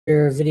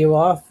your video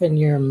off and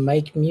your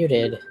mic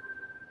muted.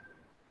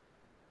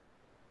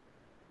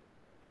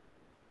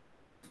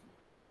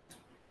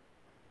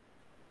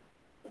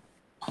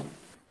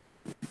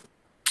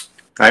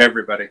 Hi,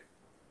 everybody.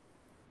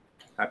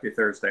 Happy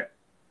Thursday.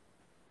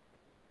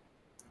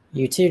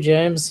 You too,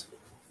 James.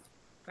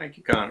 Thank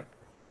you, Connor.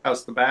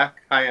 How's the back?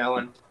 Hi,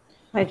 Ellen.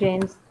 Hi,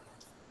 James.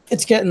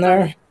 It's getting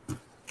there.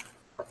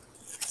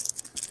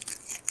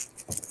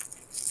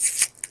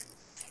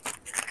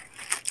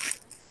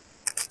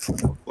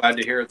 Glad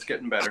to hear it's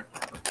getting better.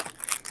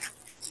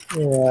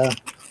 Yeah.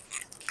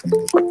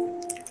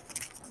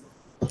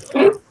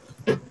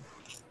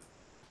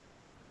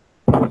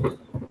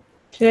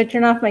 Should I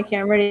turn off my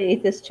camera to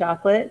eat this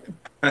chocolate?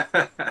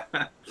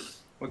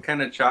 What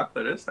kind of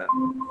chocolate is that?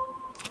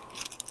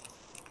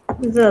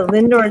 This is a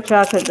Lindor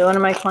chocolate that one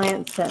of my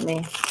clients sent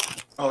me.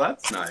 Oh,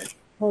 that's nice.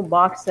 Whole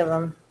box of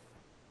them.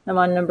 I'm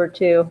on number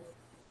 2.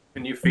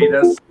 Can you feed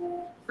us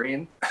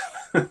green?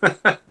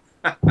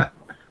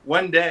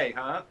 One day,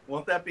 huh?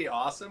 Won't that be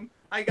awesome?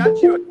 I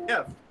got you a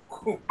gift.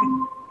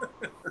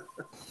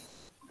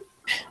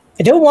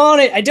 I don't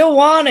want it. I don't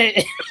want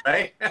it.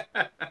 Right?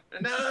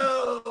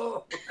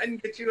 No, I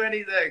didn't get you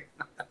anything.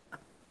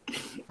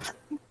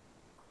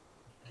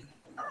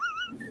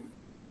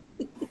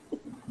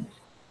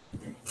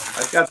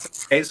 I've got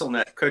some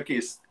hazelnut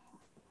cookies.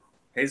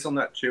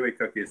 Hazelnut chewy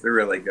cookies. They're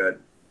really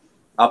good.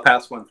 I'll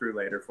pass one through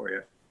later for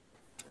you.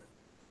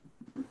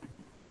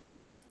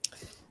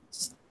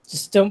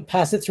 Just don't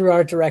pass it through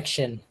our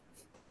direction.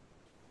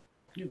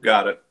 You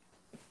got it.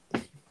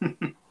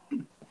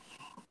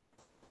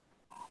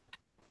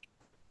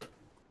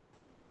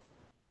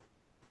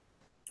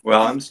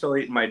 Well, I'm still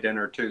eating my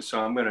dinner too, so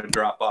I'm going to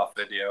drop off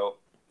video.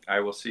 I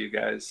will see you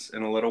guys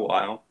in a little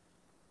while.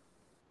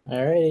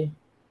 All righty.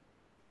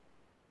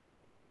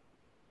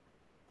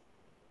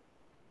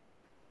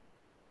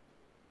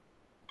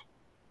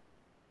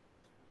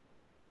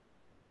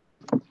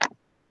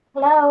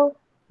 Hello.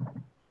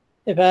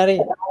 Hey, Patty.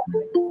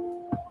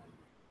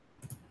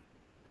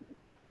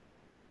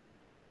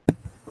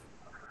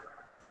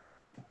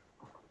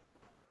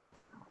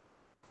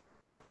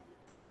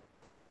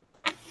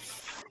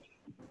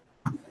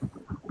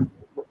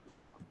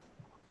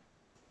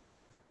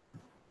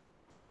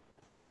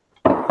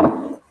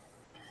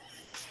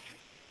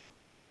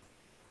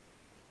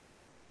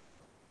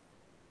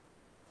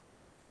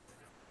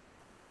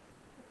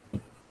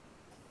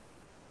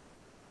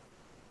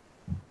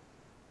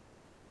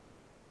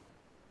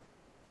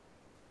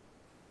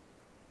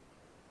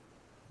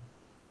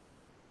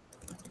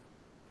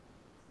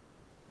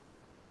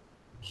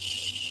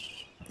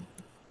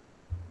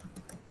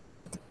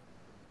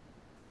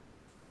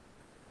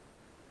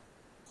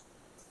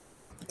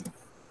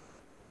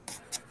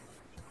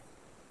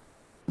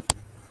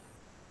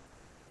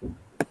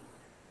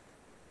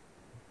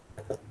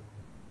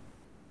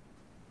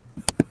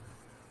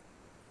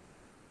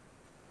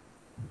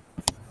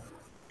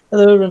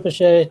 Hello,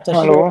 Rinpoche.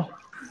 Hello.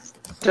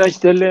 Touch.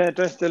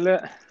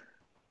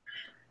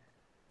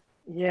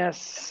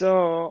 Yes,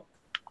 so,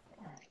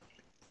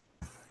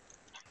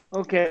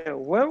 okay,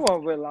 where were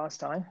we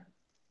last time?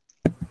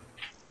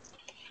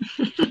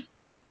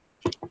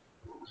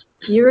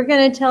 You were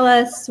going to tell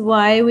us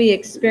why we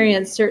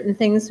experience certain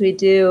things we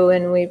do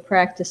when we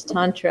practice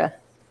Tantra.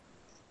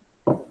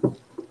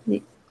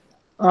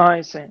 I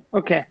see.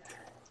 Okay.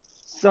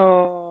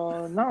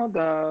 So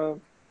now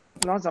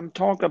last time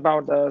talk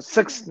about the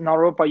 6th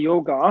Naropa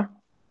Yoga.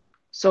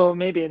 So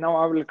maybe now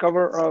I will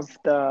cover of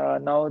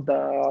the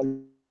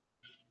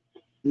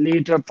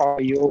later part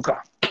of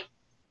yoga.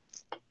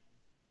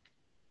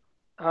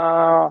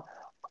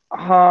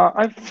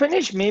 I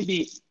finished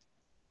maybe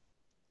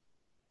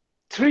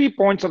 3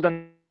 points of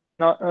the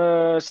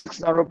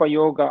 6th Naropa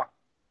Yoga.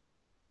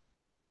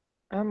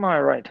 Am I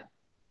right?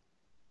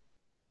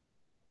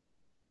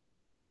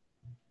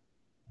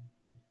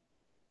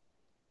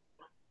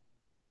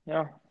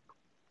 Yeah.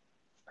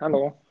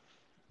 Hello.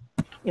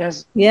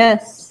 Yes.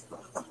 Yes.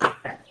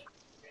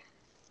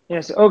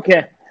 Yes.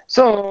 Okay.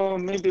 So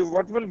maybe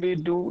what will we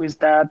do is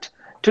that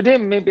today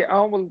maybe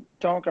I will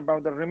talk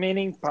about the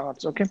remaining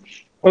parts. Okay.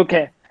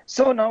 Okay.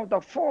 So now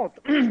the fourth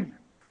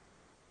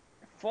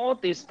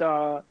is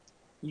the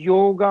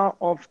yoga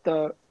of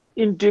the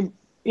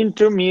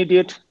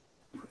intermediate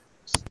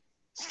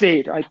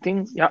state. I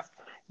think, yeah,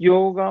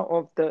 yoga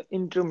of the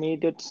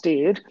intermediate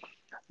state.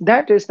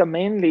 That is the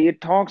mainly it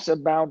talks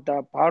about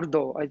the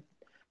pardo.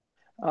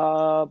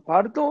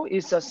 Pardo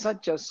is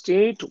such a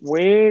state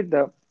where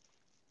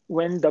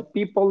when the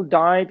people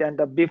died and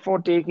before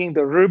taking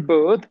the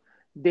rebirth,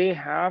 they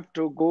have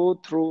to go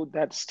through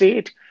that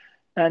state,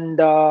 and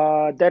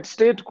that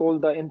state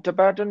called in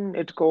Tibetan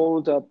it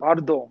called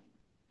pardo.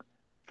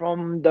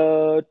 From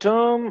the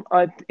term,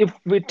 if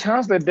we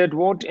translate that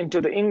word into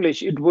the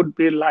English, it would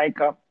be like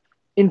a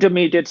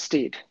intermediate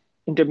state,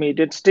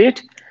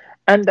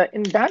 and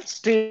in that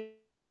state,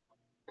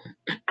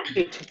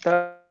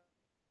 the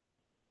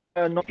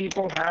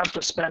people have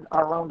to spend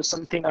around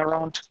something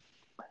around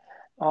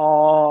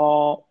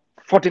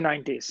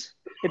 49 days.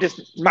 it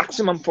is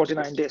maximum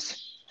 49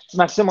 days.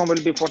 Maximum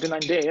will be 49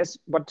 days,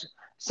 but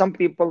some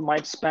people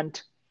might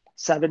spend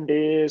 7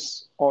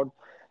 days or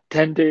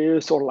 10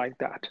 days or like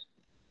that.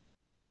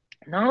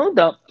 Now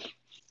the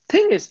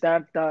thing is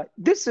that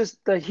this is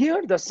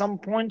here the some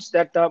points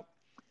that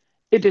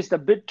it is a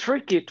bit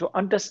tricky to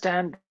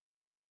understand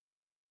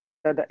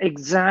the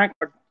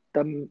exact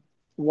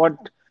what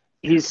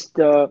is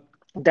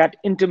that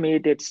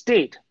intermediate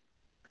state,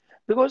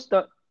 because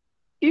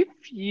if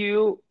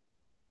you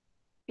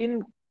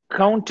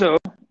encounter,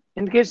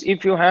 in case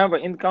if you have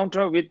an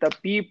encounter with the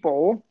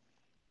people,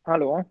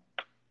 hello.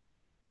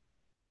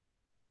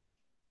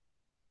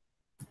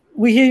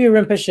 We hear you,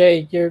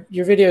 Rinpoche.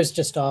 Your video is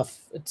just off.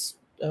 It's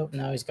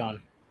now he's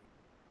gone.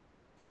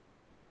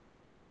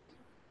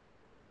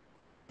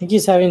 I think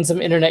he's having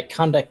some internet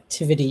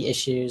conductivity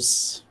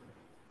issues.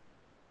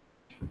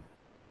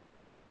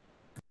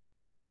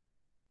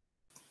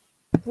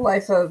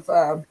 Life of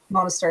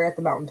monastery at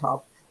the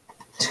mountaintop.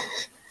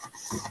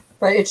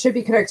 But it should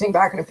be connecting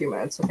back in a few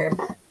minutes, okay?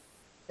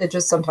 It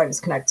just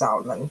sometimes connects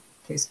out and then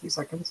takes a few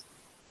seconds.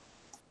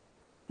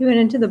 He went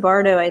into the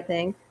bardo, I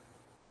think.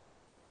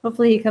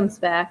 Hopefully he comes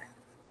back.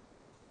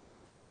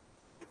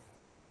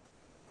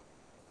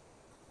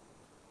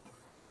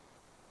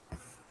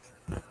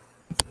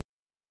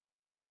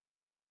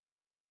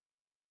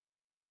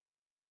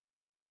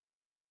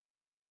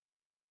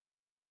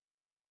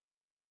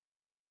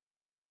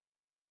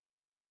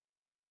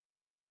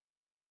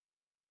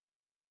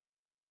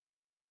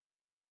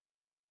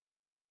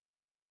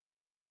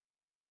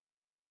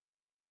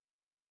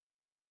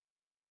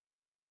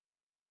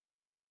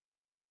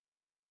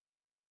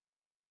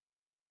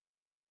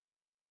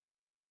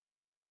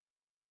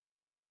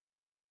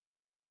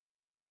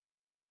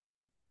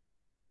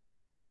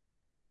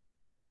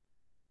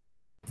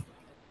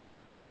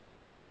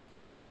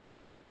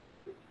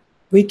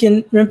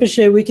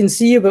 Rinpoche, we can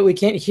see you, but we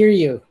can't hear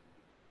you.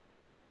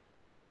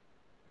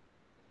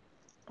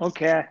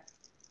 Okay.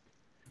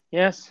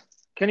 Yes.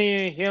 Can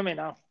you hear me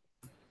now?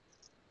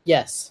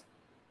 Yes.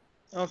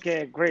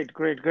 Okay, great.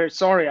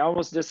 Sorry, I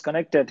was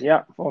disconnected.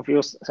 Yeah, for a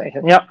few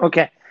seconds. Yeah,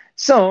 okay.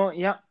 So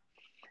yeah.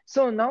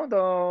 So now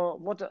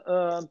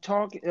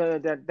talk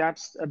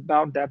that's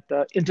about that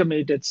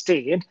intermediate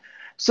state.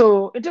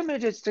 So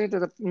intermediate state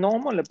is a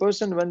normal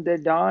person when they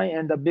die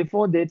and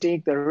before they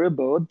take the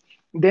rebirth,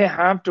 they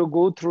have to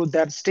go through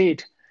that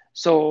state.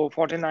 So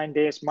 49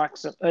 days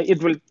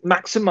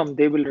maximum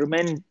they will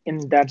remain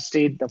in that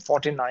state the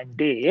 49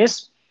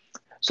 days.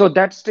 So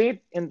that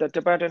state in the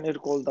Tibetan is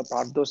called the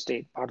Pardo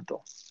state,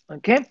 Pardo.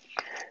 Okay.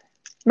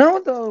 Now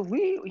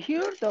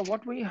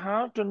what we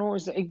have to know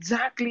is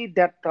exactly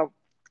that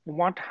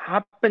what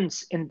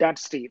happens in that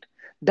state.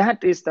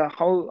 That is the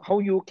how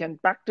you can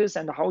practice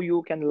and how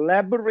you can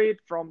elaborate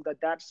from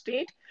that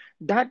state.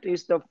 That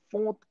is the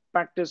fourth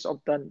practice of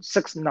the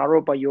sixth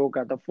Naropa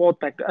yoga, the fourth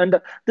practice,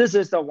 and this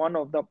is the one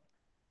of the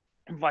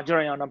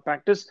Vajrayana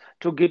practice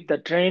to give the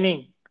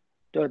training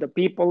to the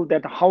people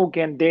that how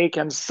they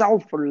can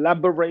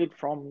self-elaborate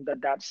from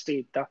that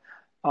state, the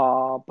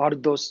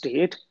Pardo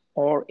state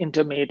or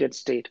intermediate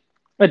state.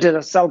 It is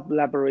a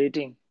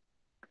self-elaborating.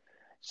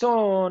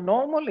 So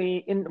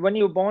normally when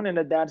you're born in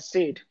that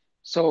state,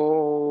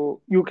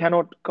 so you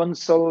cannot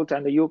consult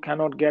and you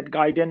cannot get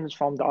guidance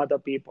from the other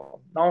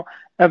people. Now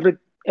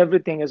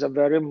everything is a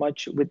very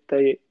much with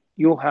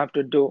you have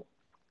to do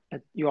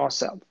it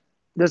yourself.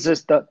 This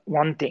is the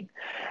one thing.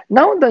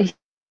 Now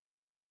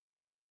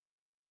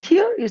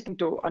here is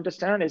to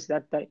understand is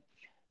that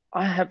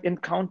I have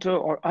encountered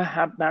or I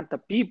have met the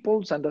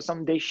peoples and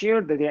some they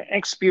share their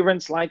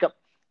experience like a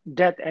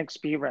death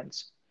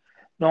experience.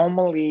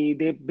 Normally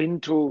they've been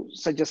through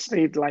such a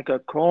state like a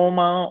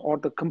coma or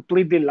the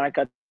completely like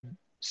a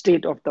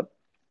state of the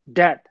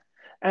death,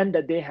 and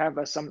that they have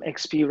some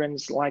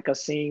experience like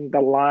seeing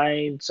the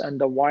lights and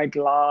the white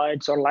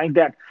lights or like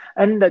that,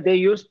 and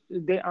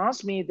they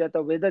asked me that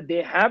whether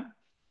they have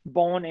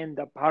born in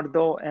the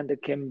Pardo and they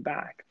came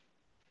back.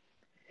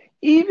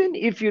 Even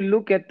if you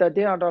look at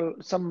there are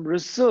some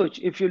research,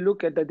 if you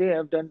look at they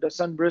have done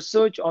some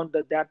research on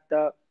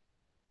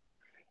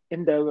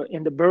in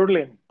the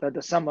Berlin,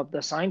 some of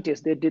the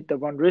scientists they did the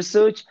one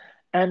research,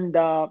 and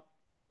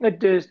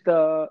it is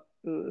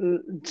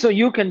so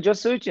you can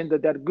just search in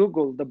that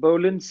Google. The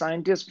Berlin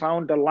scientists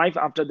found a life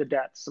after the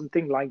death,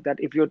 something like that.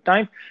 If you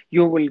time,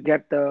 you will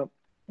get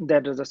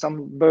that is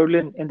some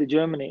Berlin in the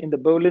Germany. In the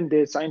Berlin,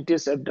 the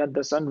scientists have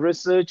done some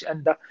research,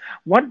 and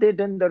what they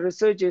done the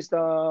research is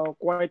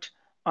quite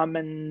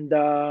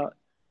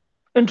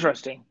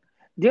interesting.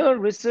 Their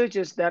research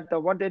is that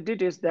what they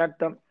did is that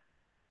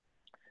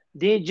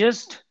they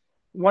just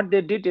what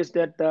they did is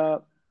that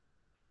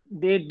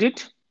they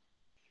did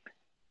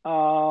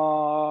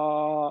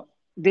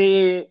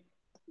they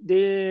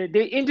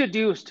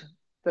introduced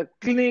the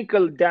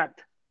clinical death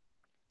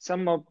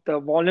some of the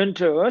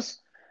volunteers,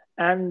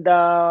 and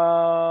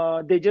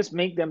they just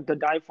make them to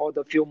die for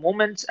the few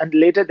moments, and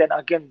later then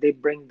again they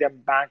bring them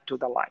back to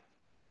the life.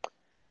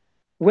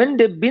 When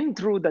they've been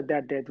through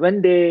that death,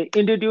 when they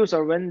introduce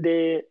or when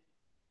they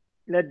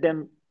let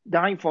them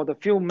die for the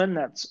few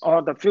minutes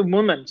or the few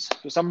moments,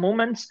 some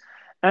moments,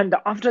 and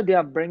after they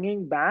are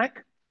bringing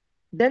back,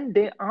 then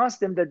they ask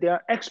them that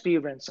their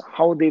experience,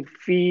 how they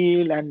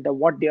feel and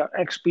what their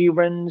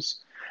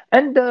experience,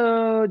 and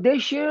they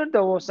share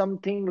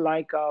something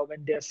like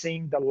when they're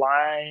seeing the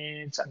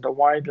lights and the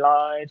white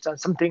lights and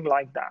something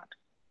like that.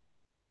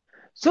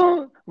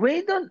 So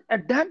whether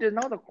at that is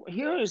now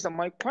here is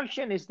my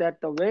question is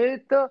that the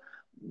whether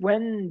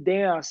when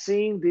they are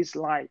seeing these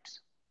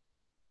lights,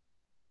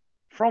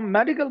 from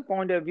medical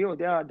point of view,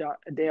 they are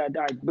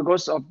died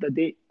because of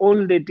they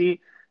already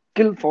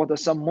killed for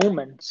some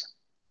moments,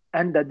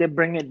 and they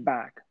bring it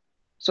back.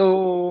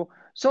 So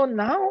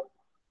now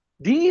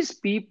these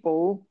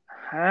people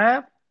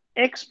have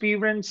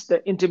experienced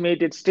the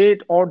intermediate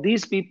state, or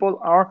these people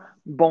are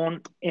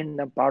born in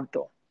the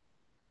Bardo.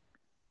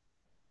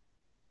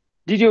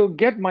 Did you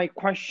get my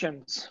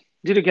questions?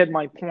 Did you get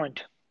my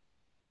point?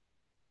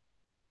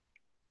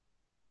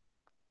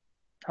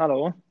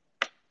 Hello?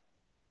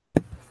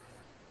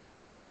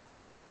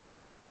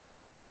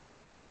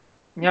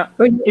 Yeah.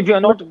 If you're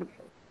not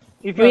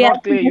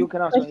clear, you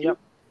can ask me. Yeah.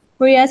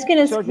 Were you asking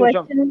us Sure, a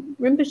question,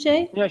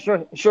 Rinpoche? Yeah,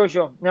 sure.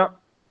 Yeah.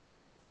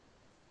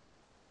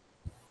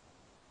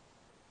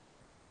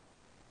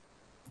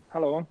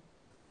 Hello.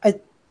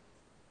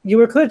 You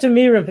were clear to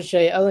me,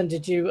 Rinpoche. Ellen,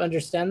 did you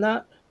understand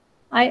that?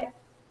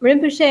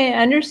 Rinpoche, I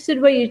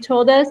understood what you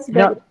told us,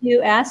 but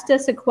you asked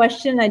us a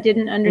question. I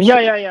didn't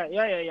understand.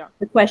 Yeah.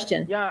 The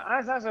question. Yeah,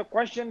 ask a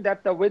question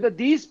that whether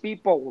these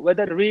people,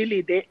 whether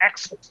really they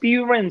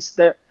experience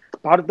the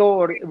Bardo,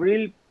 or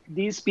really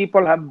these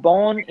people have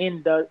born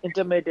in the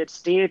intermediate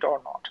state or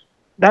not.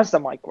 That's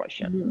my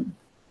question.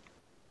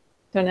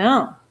 Don't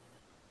know.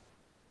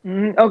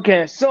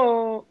 Okay,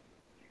 so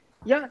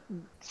yeah,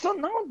 so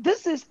now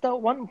this is the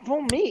one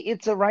for me.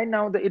 It's right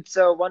now it's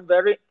one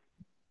very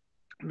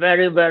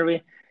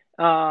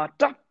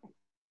tough.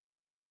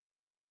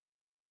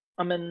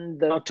 I mean,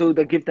 to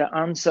give the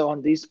answer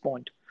on this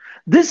point.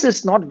 This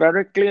is not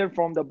very clear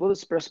from the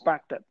Buddhist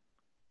perspective,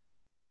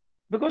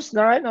 because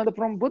right now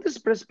from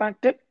Buddhist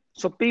perspective,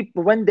 so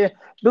people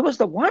because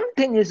the one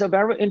thing is a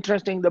very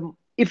interesting.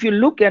 If you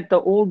look at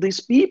all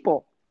these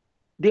people,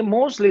 they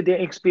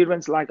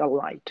experience like a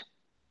light.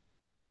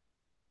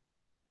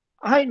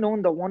 I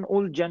know the one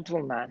old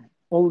gentleman,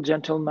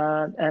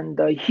 and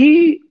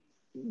he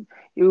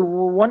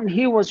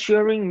was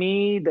sharing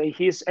me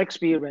his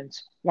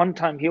experience. One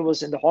time he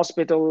was in the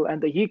hospital,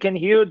 and he can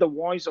hear the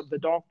voice of the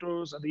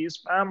doctors and his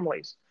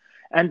families,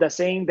 and they're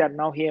saying that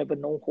now he have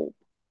no hope,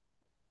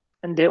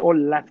 and they all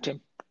left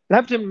him.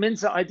 Left him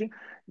means that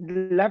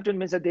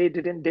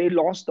they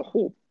lost the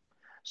hope.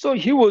 So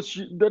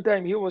the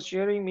time he was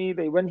sharing me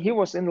when he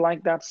was in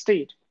like that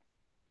state,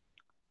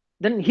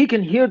 then he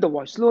can hear the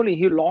voice. Slowly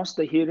he lost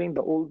the hearing,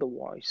 the older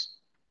voice.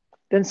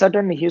 Then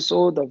suddenly he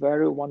saw the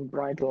very one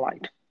bright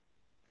light.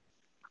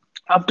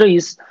 After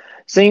he's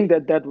saying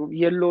that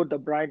yellow, the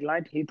bright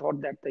light, he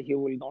thought that he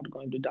will not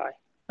going to die.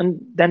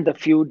 And then the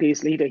few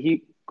days later,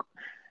 he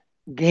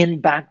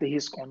gained back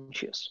his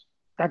conscious.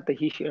 That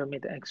he shared me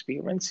the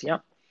experience. Yeah.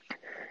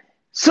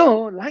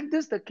 So like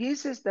this, the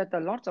cases that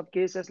lots of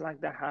cases like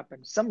that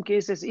happen. Some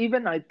cases,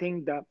 even I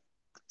think that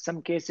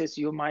some cases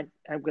you might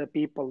have the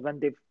people when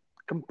they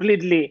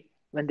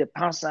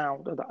pass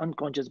out of the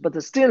unconscious, but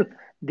still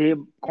their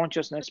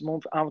consciousness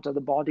move out of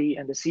the body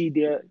and they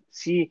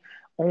see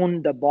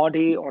own the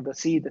body or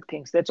see the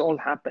things. That's all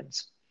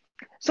happens.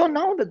 So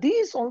now all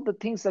the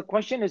things,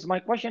 my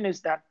question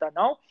is that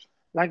now,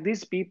 like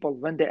these people,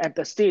 when they're at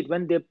the state,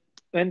 when the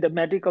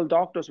medical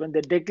doctors, when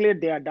they declare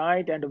they are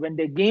died, and when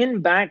they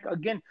gain back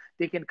again,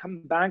 they can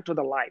come back to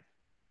the life.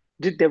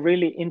 Did they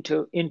really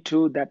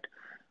into that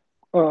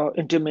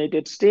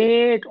intermediate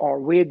state, or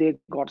where they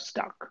got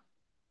stuck?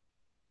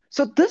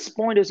 So this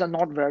point is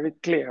not very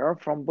clear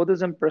from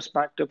Buddhism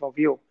perspective of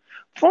view.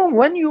 From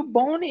when you're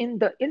born in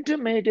the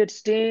intermediate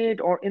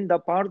state or in the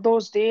Bardo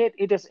state,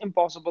 it is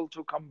impossible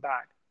to come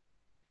back.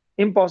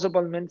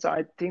 Impossible means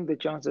I think the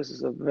chances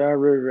is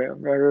very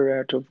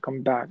rare to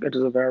come back. It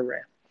is very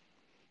rare.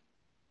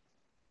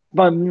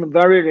 But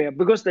very rare,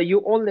 because you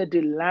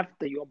already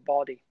left your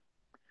body.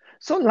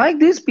 So like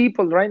these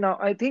people right now,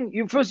 I think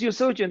you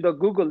search in the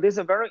Google, there's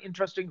a very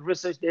interesting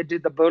research they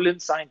did. The Berlin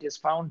scientists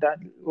found that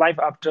life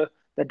after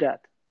the death.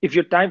 If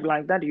you type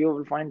like that, you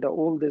will find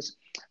all this,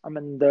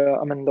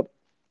 the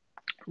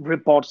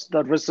reports,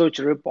 the research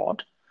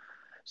report.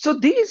 So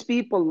these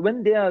people,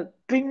 when they are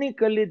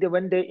clinically,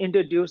 when they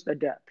introduce the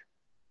death,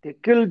 they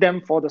kill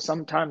them for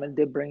some time and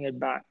they bring it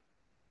back.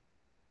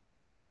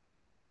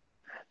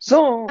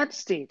 So that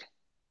state,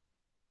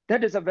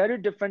 that is a very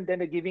different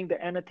than giving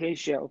the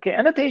anesthesia. Okay,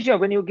 anesthesia,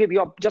 when you give,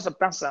 you just a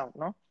pass out,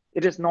 no?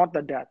 It is not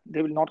the death.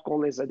 They will not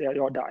call it that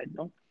you're died,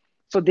 no?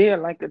 So they are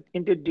like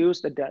introduce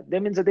the death.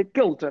 That means that they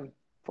killed them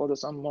for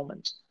some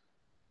moments.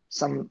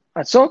 So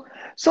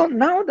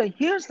now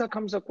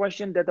comes a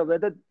question that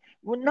whether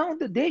now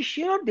that they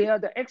share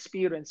the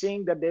experience,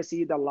 saying that they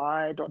see the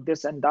light or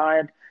this and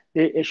that,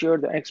 they share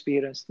the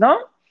experience. Now,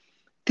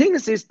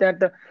 things is that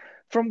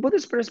from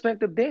Buddhist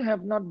perspective, they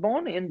have not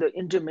born in the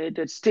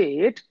intermediate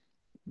state,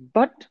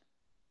 but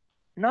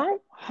now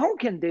how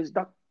can they,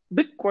 the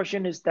big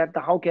question is that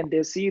how can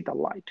they see the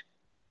light?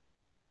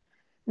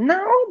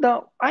 Now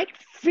I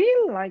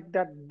feel like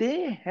that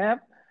they have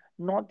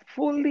not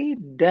fully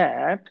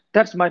dead.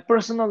 That's my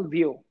personal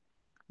view.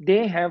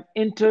 They have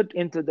entered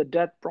into the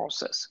death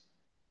process.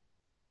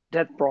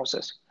 Death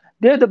process.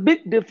 There's the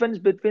big difference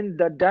between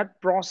the death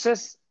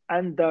process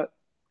and the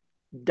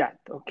death.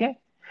 Okay,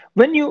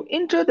 when you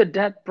enter the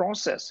death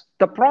process,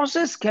 the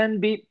process can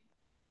be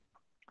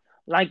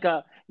like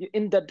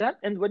in the death,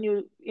 and when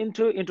you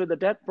enter into the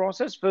death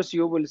process, first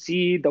you will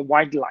see the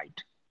white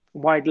light.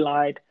 White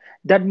light.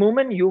 That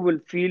moment you will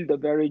feel the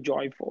very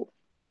joyful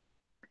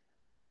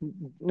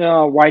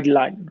white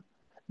light.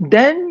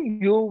 Then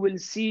you will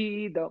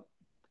see the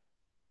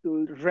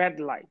red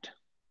light.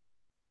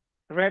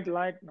 Red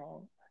light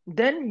now.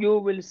 Then you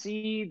will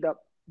see the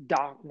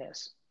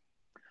darkness.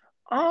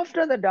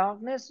 After the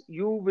darkness,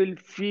 you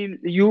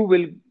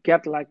will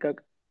get like a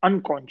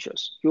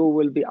unconscious. You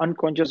will be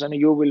unconscious and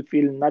you will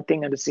feel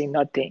nothing and see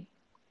nothing.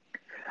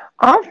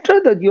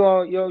 After that,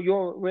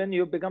 when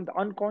you become the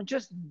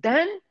unconscious,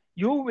 then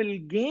you will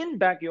gain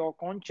back your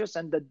conscious,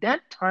 and at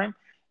that time,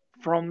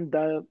 from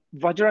the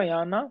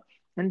Vajrayana,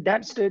 and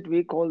that state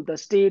we call the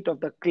state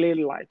of the clear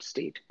light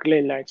state.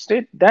 Clear light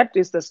state. That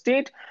is the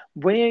state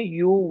where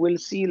you will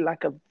see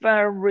like a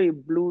very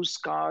blue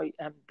sky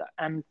and the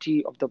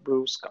empty of the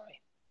blue sky,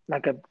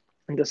 like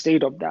in the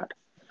state of that.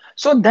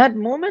 So that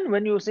moment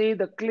when you say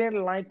the clear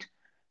light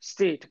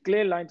state,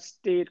 clear light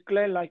state,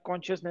 clear light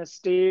consciousness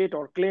state,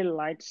 or clear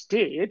light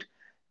state,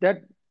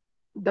 that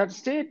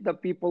state the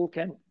people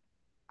can,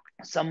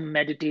 some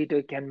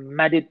meditator can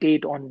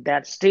meditate on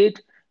that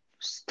state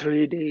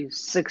 3 days,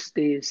 6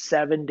 days,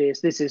 7 days.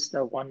 This is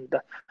the one.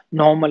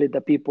 Normally the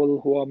people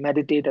who are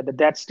meditate at the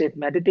that state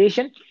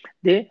meditation,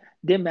 they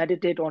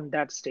meditate on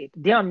that state.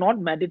 They are not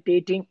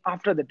meditating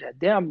after the death.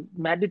 They are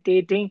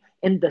meditating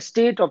in the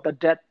state of the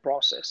death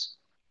process.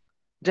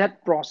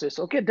 Death process.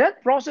 Okay, death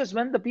process,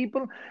 when the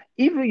people,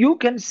 if you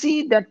can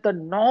see that the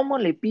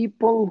normally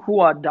people who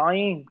are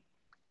dying,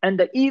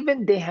 and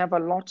even they have a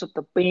lots of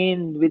the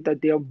pain with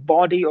their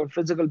body or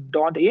physical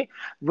body,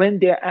 when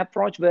they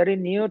approach very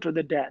near to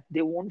the death,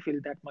 they won't feel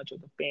that much of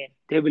the pain.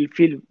 They will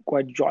feel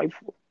quite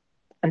joyful,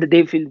 and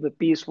they feel the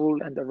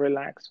peaceful and the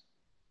relaxed.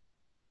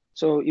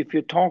 So if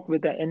you talk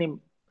with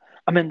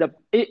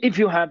if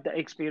you have the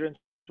experience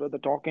with the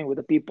talking with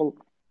the people,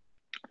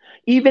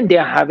 even they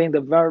are having the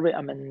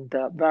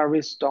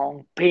very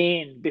strong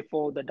pain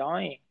before the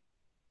dying.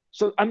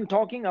 So I'm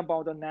talking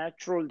about a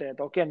natural death,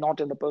 okay, not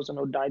in the person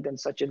who died in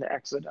such an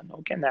accident,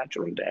 okay,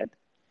 natural death.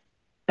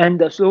 And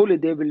slowly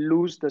they will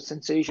lose the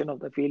sensation of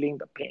the feeling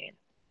the pain.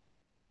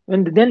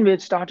 And then we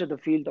started to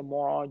feel the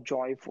more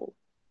joyful,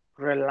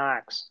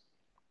 relaxed.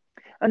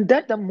 And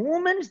that the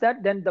moments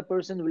that then the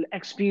person will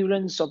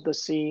experience of the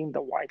seeing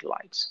the white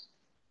lights.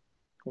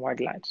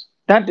 White lights.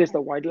 That is the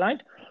white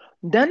light.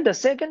 Then the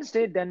second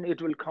state, then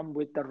it will come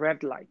with the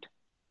red light.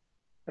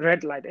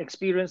 Red light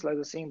experience, like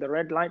seeing the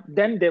red light.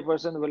 Then the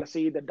person will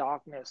see the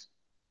darkness.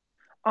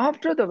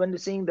 After when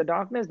seeing the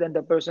darkness, then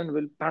the person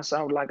will pass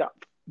out like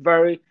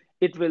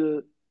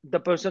the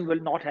person will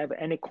not have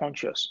any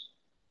conscious.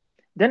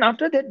 Then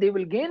after that, they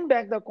will gain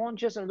back the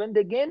conscious, and when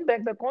they gain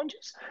back the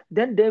conscious,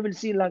 then they will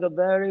see like a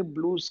very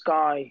blue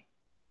sky.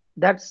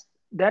 That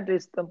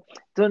is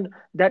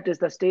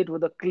the state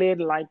with the clear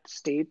light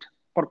state,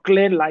 or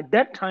clear light.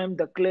 That time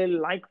the clear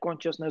light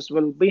consciousness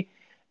will be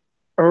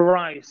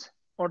arise,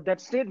 or that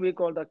state we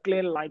call the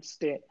clear light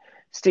state.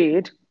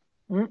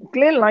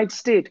 Clear light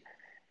state.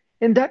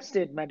 In that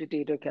state,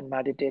 meditator can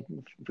meditate in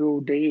a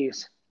few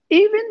days.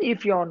 Even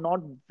if you are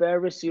not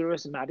very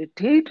serious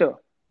meditator,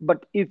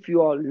 but if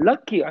you are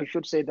lucky, I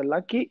should say the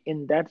lucky,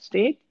 in that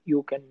state,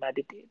 you can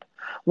meditate.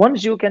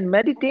 Once you can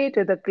meditate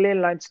at the clear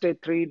light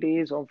state 3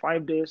 days or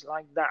 5 days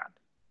like that,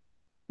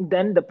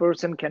 then the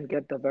person can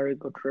get the very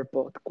good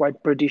report.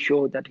 Quite pretty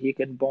sure that he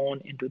can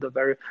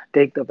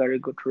take the very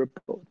good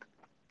report.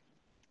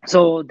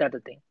 So that's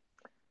the thing.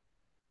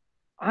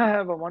 I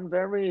have one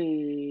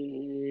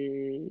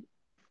very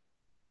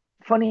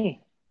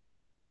funny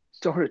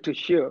story to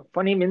share.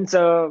 Funny means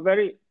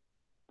very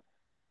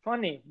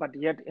funny, but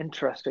yet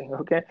interesting.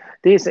 Okay,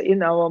 this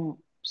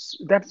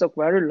that's a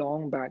very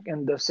long back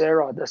in the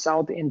Sera, the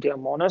South India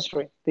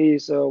monastery. There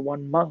is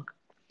one monk.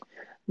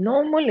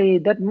 Normally,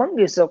 that monk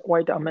is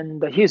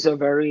he's a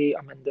very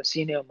the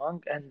senior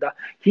monk, and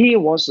he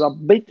was a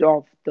bit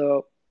of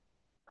the,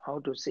 how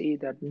to say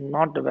that,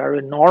 not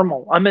very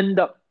normal.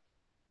 The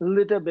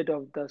little bit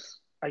of this,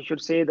 I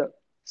should say, the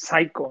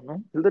psycho,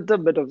 no, little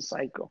bit of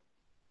psycho.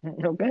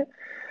 Okay,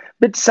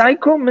 but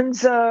psycho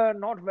means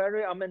not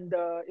very.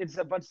 It's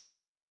but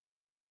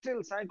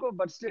still psycho,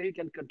 but still he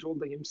can control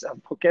himself.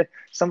 Okay,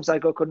 some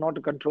psycho could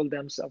not control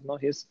themselves. No,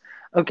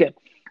 okay.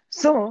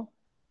 So,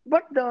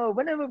 but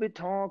whenever we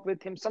talk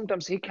with him,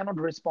 sometimes he cannot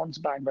respond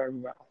back very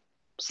well.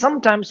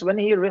 Sometimes when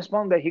he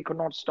responds, he could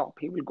not stop.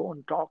 He will go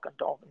and talk and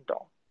talk and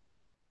talk.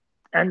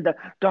 and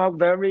talk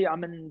very,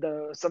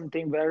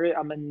 something very,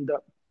 the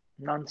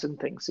nonsense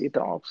things he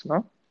talks,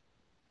 no?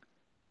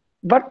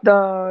 But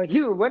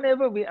here,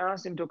 whenever we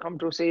ask him to come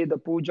to say the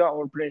puja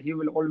or pray, he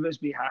will always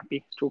be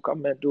happy to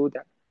come and do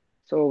that.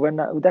 So when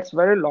that's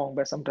very long,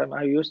 but sometimes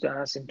I used to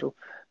ask him to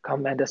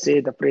come and say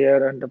the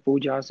prayer and the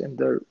pujas and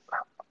the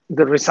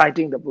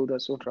reciting the Buddha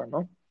Sutra,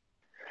 no?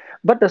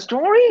 But the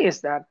story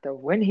is that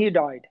when he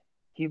died,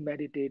 he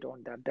meditated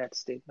on that death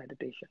state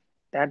meditation.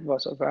 That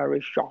was a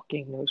very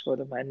shocking news for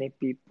the many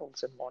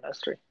peoples in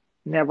monastery.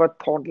 Never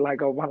thought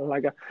like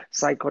a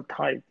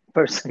psychotype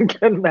person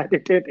can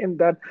meditate in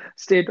that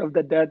state of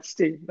the death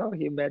state. No,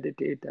 he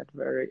meditated that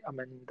very.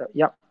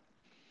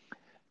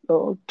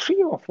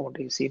 3 or 4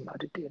 days he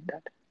meditated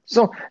that.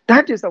 So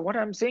that is what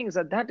I'm saying is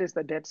that is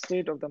the dead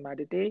state of the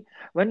meditate.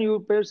 When you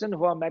person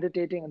who are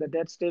meditating in the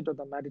dead state of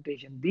the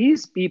meditation,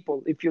 these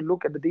people, if you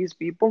look at these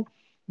people,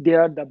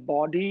 the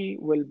body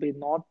will be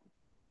not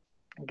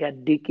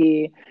get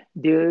decay.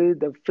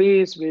 The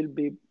face will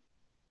be,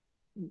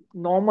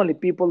 normally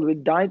people will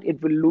die,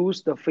 it will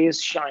lose the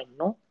face shine.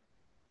 No,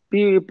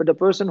 the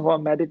person who are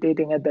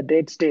meditating at the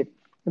dead state,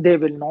 they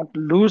will not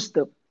lose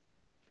the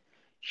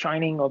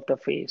shining of the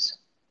face,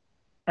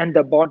 and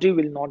the body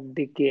will not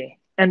decay,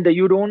 and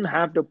you don't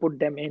have to put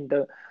them in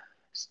the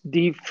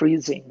deep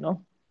freezing,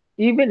 no?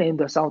 Even in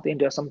the South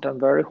India, sometimes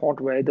very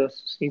hot weather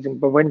season,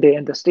 but when they're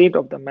in the state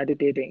of the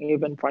meditating,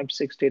 even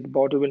 5-6 days, the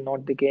body will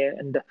not decay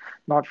and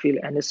not feel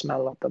any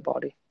smell of the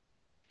body.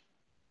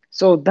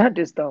 So that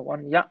is the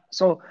one, yeah.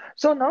 So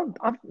now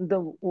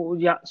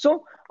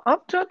so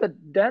after the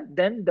death,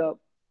 then the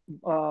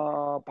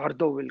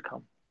Pardo will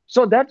come.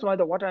 So that's why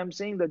what I'm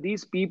saying, that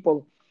these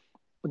people,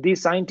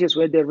 these scientists,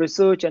 where they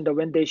research and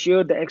when they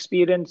share the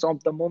experience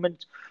of the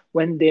moment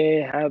when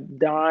they have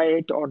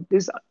died or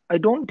this, I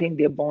don't think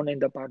they're born in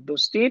the Pardo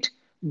state,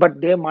 but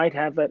they might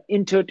have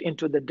entered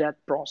into the death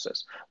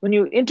process. When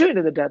you enter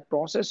into the death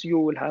process, you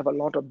will have a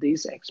lot of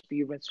these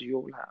experiences you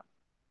will have.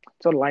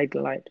 So light.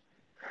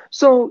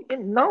 So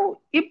now,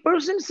 if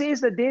person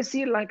says that they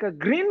see like a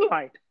green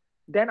light,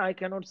 then I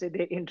cannot say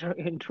they enter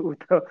into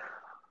the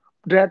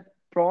death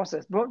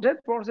process. But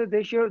death process,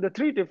 they share the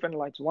 3 different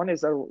lights. One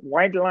is a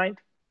white light,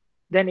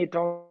 then it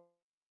talks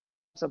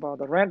about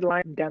the red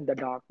light, then the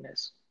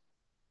darkness,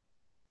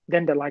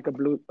 then the like a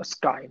blue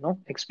sky, no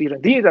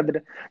experience. These are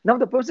the, now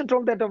the person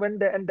told that when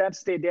they're in that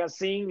state, they are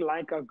seeing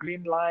like a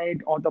green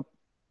light or the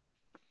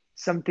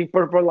something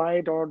purple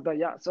light or the,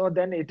 yeah. So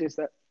then it is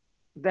that.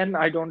 Then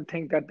I don't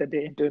think that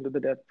they enter into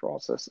the death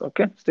process.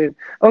 Okay,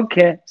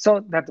 okay.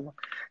 So that's one.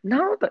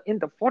 Now in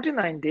the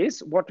 49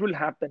 days, what will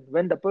happen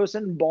when the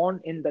person born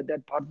in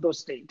that Pardo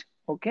state?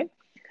 Okay.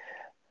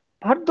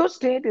 Pardo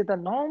state is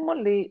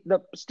normally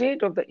the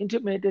state of the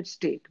intermediate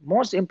state.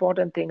 Most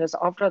important thing is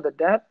after the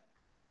death,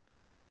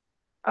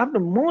 after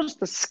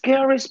the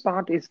scariest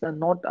part is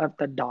not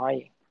after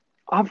dying.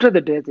 After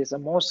the death is the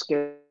most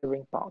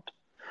scaring part.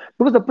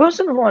 Because the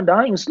person who are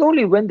dying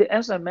slowly,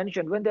 as I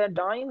mentioned, when they are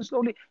dying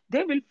slowly,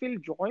 they will feel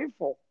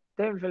joyful.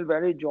 They will feel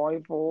very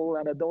joyful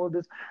and all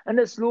this. And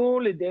then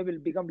slowly they will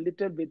become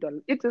little bit,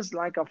 it is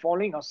like a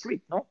falling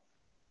asleep, no?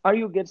 Are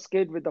you get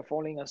scared with the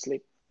falling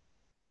asleep?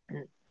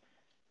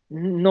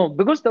 No,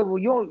 because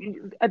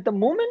at the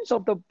moments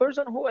of the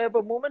person,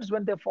 whoever moments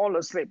when they fall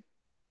asleep,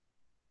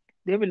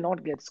 they will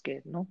not get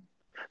scared, no?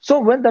 So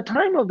when the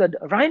time of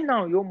right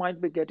now, you might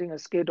be getting a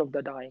scared of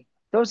the dying.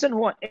 Person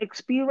who are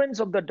experience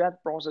of the death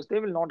process, they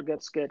will not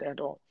get scared at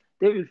all.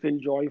 They will feel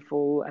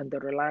joyful and the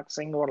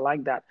relaxing or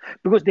like that,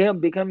 because they are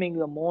becoming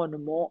more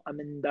and more,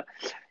 the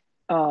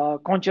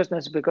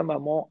consciousness become a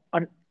more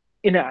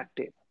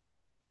inactive,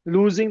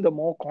 losing the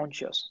more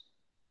conscious.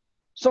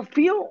 So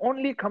fear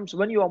only comes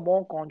when you are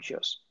more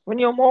conscious. When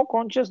you are more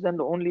conscious, then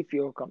the only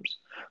fear comes.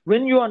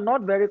 When you are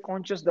not very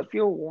conscious, the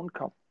fear won't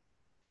come.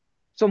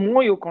 So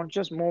more you're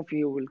conscious, more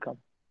fear will come.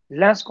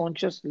 Less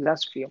conscious,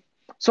 less fear.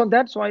 So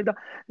that's why the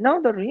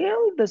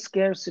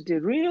scarcity,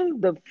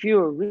 the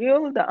fear,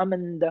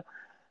 the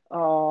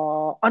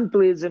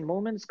unpleasant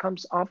moments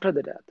comes after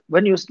the death.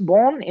 When you're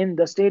born in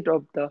the state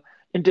of the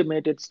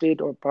intermediate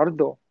state or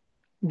Pardo,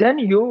 then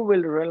you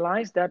will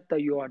realize that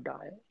you are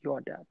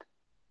dead.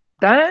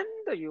 Then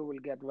you will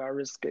get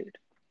very scared.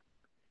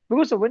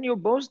 Because when you're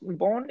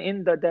born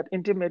in that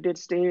intermediate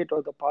state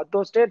or the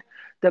Pardo state,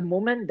 the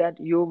moment that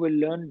you will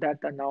learn that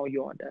now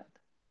you are dead.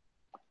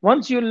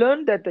 Once you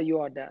learn that you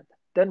are dead,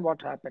 then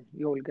what happened?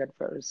 You will get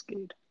very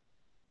scared.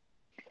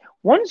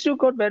 Once you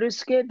got very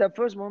scared, the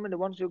first moment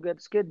once you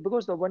get scared,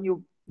 because when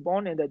you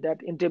born in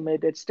that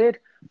intermediate state,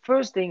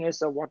 first thing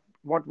is what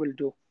will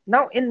do.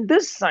 Now in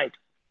this side,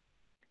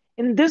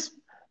 in this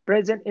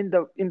present,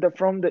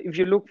 if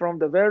you look from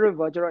the very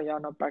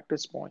Vajrayana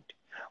practice point,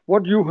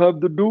 what you have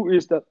to do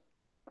is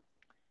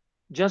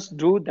just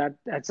do that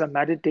as a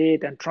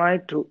meditate and try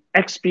to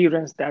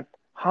experience that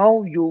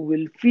how you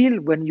will feel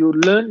when you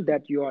learn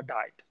that you are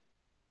died.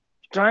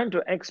 Trying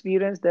to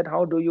experience that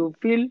how do you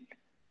feel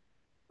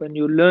when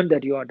you learn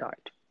that you are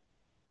died.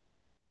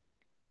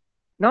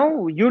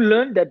 Now you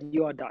learn that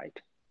you are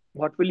died.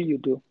 What will you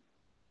do?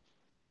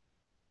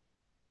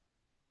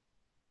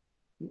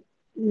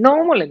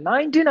 Normally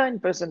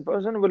 99%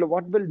 person will,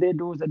 what will they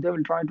do is that they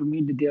will try to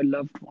meet their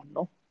loved one,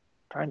 no?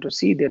 Trying to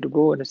see there, to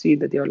go and see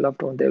that their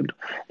loved one, they will do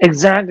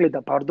exactly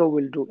the Pardo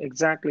will do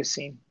exactly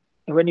same.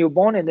 When you're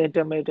born in the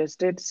intermediate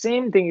state,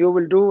 same thing you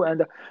will do,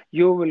 and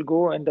you will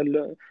go and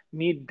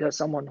meet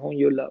someone whom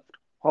you loved,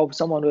 or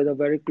someone who is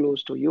very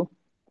close to you.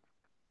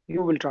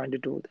 You will try to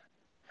do that.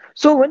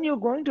 So when you're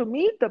going to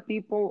meet the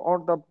people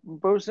or the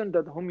person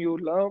that whom you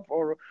love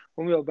or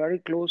whom you are very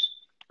close,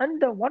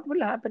 and what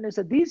will happen is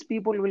that these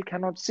people will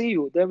cannot see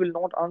you. They will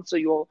not answer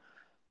your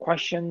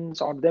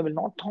questions or they will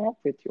not talk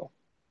with you.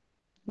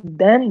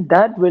 Then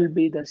that will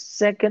be the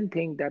second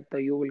thing that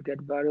you will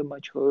get very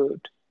much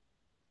hurt,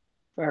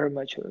 very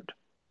much hurt.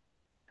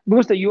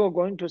 Because you are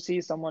going to see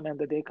someone and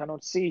that they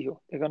cannot see you,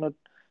 they cannot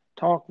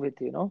talk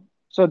with you, know.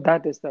 So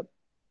that is the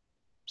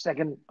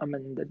second,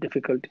 the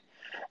difficulty.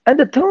 And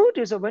the third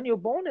is when you're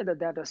born in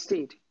that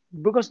state,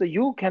 because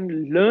you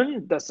can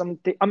learn the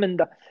something.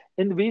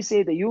 And we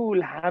say that you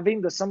will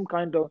having some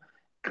kind of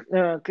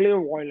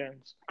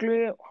clairvoyance,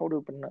 how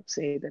do you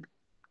say that?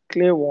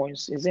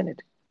 Clairvoyance, isn't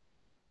it?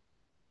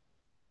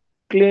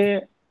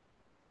 Clairvoyance.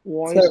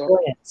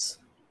 Clairvoyance.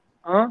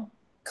 Huh?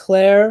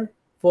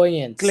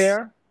 Clairvoyance.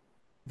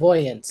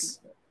 Clairvoyance.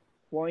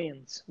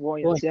 Voyance.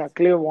 Yeah,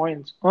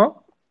 clairvoyance. Huh?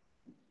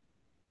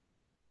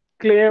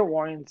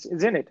 Clairvoyance,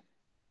 isn't it?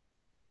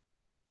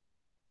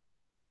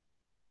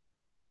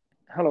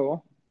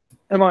 Hello,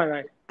 am I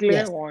right?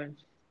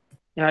 Clairvoyance.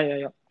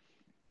 Yes.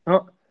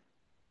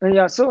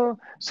 Yeah. So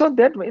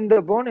that in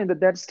the born in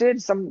that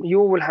state,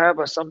 you will have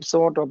some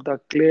sort of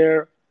the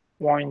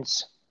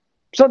clairvoyance.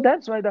 So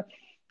that's why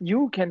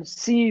you can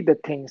see the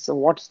things.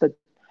 So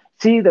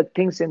see the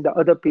things in the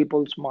other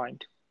people's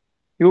mind.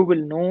 You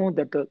will know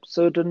that the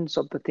certain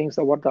of the things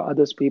are what the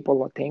others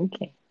people are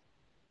thinking.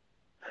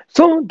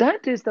 So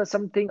that is the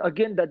something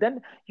again that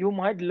then you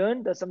might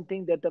learn the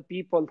something that the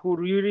people who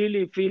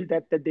really feel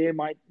that they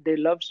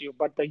loves you,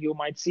 but you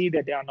might see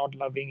that they are not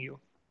loving you.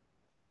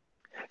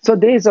 So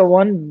there is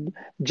one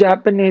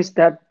Japanese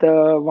that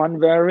one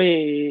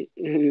very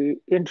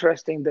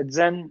interesting the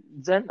Zen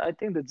I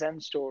think the Zen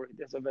story.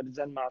 There's a very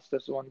Zen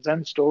master's one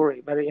Zen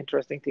story. Very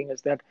interesting thing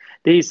is that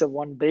there is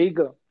one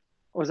beggar,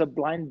 was a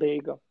blind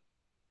beggar,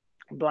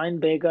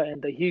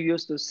 and he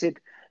used to sit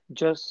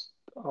just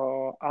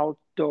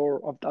outdoor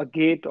of the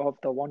gate of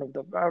the one of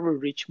the very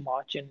rich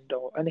merchant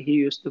door, and he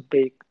used to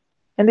beg,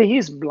 and he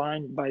is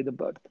blind by the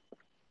birth,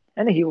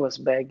 and he was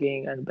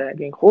begging and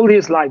begging whole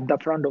his life. The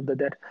front of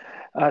that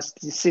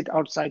sit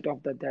outside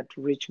of that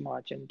rich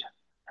merchant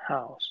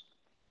house.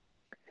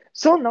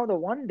 So now the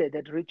one day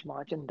that rich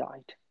merchant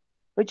died.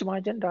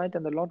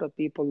 And a lot of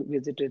people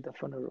visited the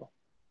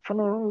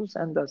funerals,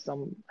 and there's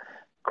some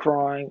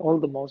crying. All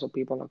the most of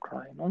people are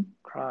crying, no?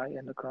 Cry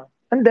and cry.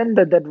 And then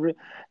the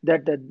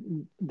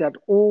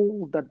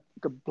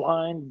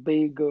blind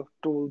beggar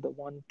told the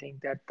one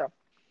thing that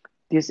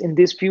in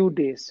these few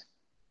days,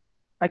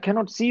 I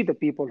cannot see the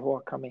people who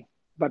are coming,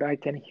 but I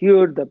can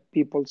hear the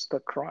people's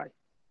cry.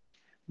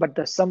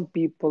 But some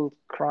people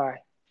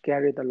cry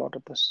carry a lot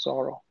of the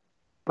sorrow.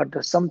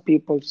 But some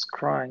people's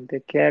crying,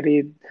 they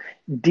carry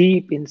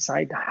deep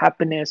inside the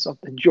happiness of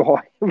the joy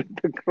with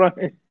the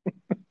crying.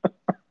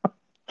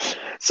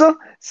 So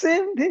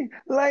same thing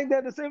like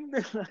that. Same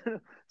thing.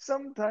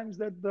 Sometimes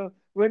that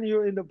when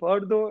you're in the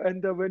Pardo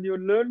and when you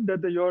learn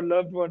that your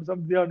loved ones,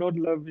 they are not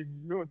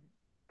loving you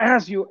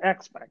as you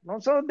expect. No,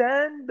 so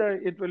then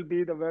it will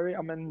be the very.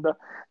 The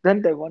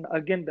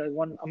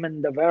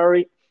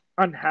very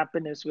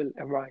unhappiness will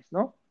arise.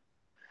 No.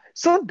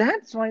 So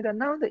that's why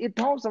now it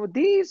talks about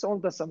these all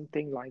the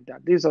something like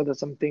that. These are the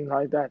something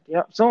like that.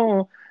 Yeah.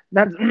 So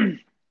that's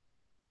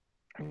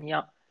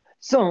yeah.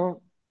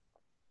 So.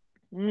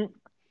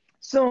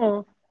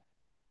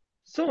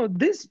 So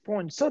this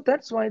point. So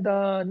that's why in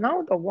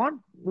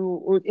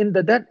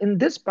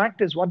this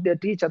practice what they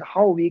teach us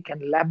how we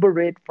can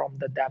liberate from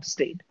that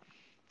state.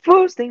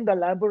 First thing, the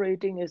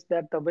liberating is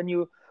that when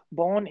you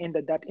born in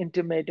that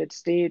intermediate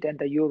state and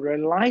you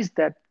realize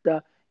that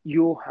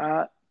you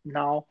have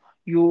died.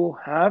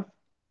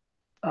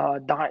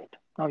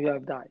 Now you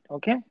have died.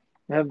 Okay,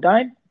 you have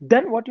died.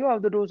 Then what you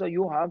have to do is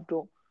you have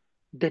to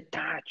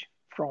detach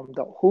from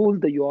the whole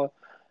the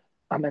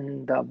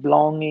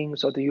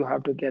belongings, or you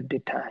have to get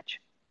detached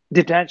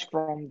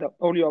from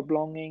all your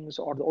belongings,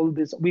 or all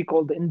this we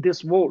call in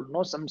this world,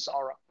 no,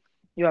 samsara.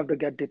 You have to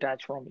get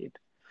detached from it.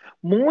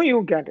 More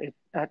you get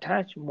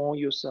attached, more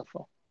you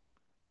suffer.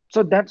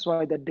 So that's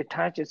why the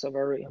detach is a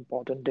very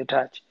important.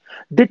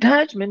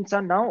 Detach means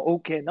now,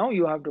 okay, now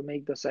you have to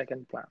make the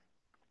second plan.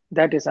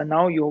 That is, and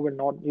now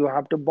you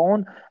have to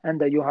born, and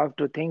you have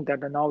to think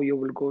that now you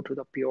will go to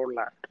the pure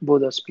land,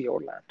 Buddha's pure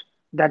land.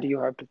 That you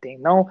have to think.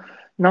 Now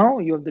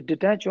you have to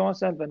detach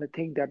yourself and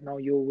think that now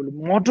you will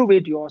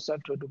motivate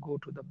yourself to go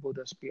to the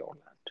Buddha's pure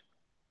land.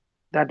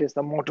 That is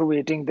the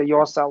motivating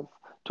yourself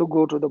to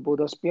go to the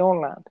Buddha's pure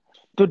land.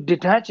 To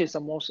detach is the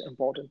most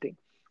important thing.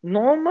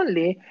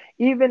 Normally,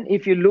 even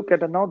if you look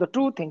at now the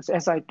two things,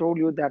 as I told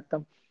you that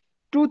the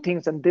two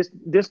things, and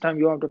this time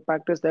you have to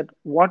practice that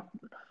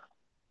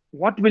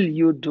what will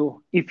you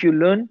do if you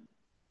learn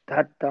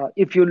that?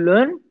 If you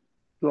learn,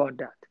 you are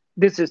dead.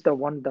 This is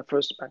the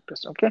first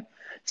practice. Okay.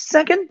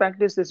 Second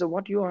practice is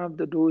what you have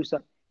to do is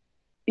that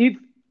if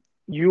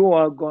you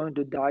are going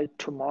to die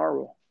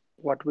tomorrow,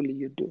 what will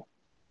you do?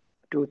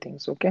 Two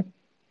things. Okay.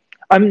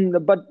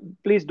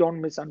 But please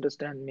don't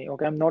misunderstand me.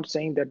 Okay. I'm not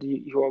saying that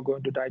you are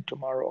going to die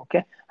tomorrow.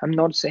 Okay. I'm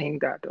not saying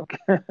that.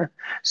 Okay.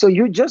 So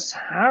you just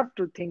have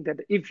to think that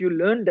if you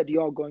learn that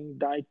you are going to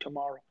die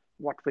tomorrow,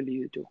 what will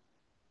you do?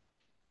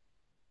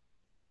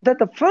 That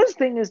the first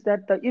thing is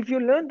that if you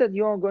learn that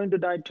you are going to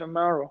die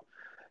tomorrow,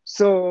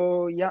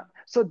 so yeah,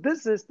 so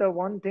this is the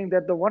one thing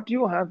that what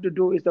you have to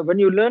do is that when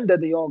you learn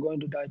that you are going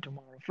to die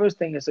tomorrow, first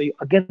thing is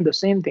again the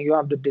same thing, you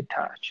have to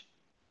detach.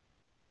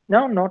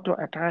 Now, not to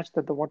attach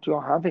to what you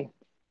are having,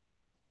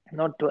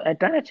 not to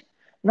attach.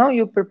 Now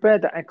you prepare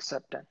the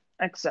acceptance.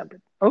 Accept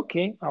it.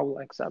 Okay, I will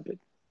accept it.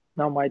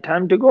 Now my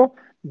time to go,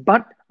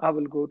 but I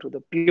will go to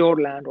the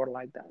pure land or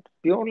like that.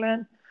 Pure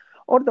land.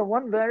 Or the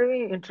one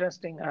very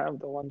interesting, I have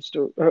the ones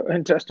to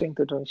interesting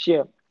to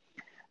share.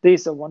 There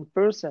is a one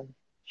person.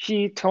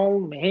 She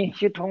told me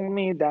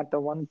that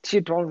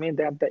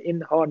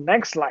in her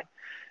next life,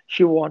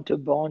 she want to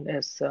born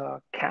as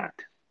a cat.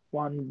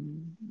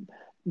 One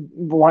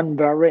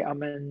very,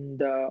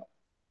 the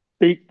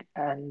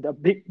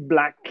big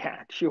black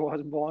cat. She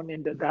was born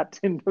into that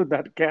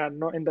cat,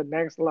 no, in the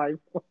next life.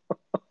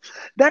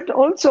 That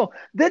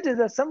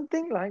is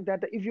something like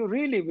that. If you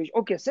really wish,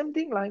 okay,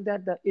 something like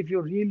that, that if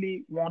you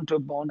really want to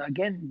born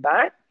again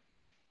back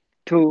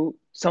to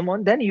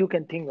someone, then you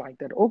can think like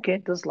that.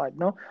 Okay, just like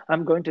no,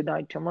 I'm going to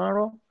die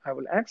tomorrow. I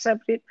will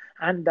accept it,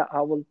 and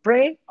I will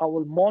pray. I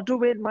will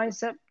motivate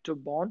myself to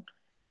born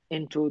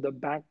into the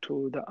back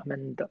to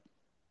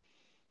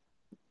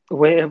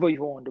wherever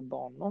you want to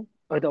born, no,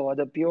 or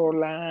the pure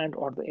land,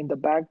 or in the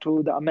back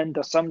to the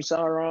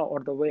samsara, or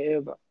the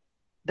wherever.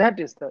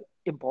 That is the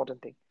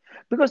important thing,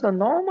 because the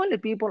normally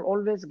people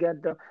always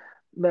get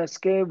the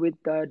scare with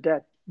the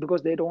death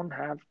because they don't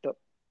have the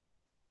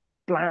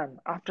plan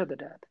after the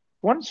death.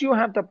 Once you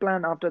have the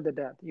plan after the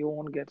death, you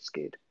won't get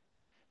scared.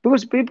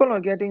 Because people are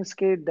getting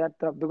scared that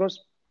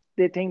because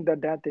they think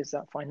that death is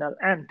a final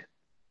end.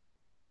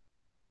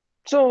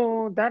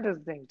 So that is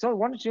the thing. So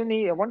once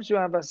you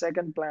have a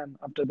second plan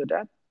after the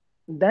death,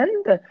 then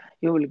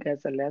you will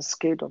get less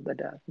scared of the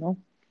death. No.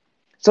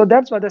 So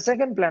that's why the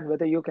second plan,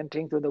 whether you can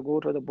think to go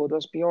to the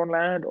Buddha's pure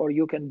land or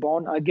you can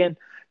born again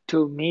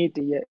to meet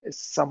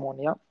someone.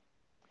 Yeah.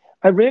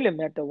 I really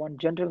met the one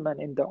gentleman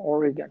in the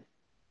Oregon.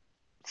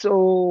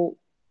 So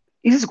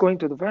he's going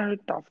to the very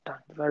tough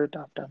time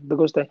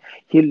because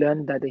he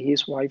learned that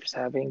his wife's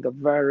having the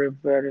very,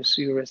 very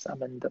serious,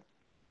 the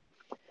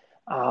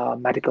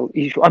medical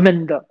issue.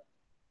 The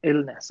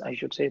illness, I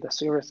should say, the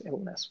serious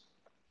illness.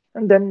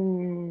 And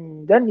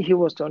then he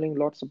was telling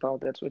lots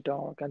about that with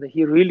dog, and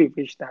he really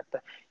wished that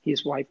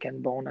his wife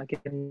can born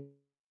again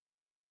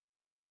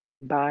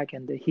back,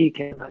 and he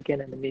can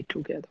again and meet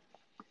together.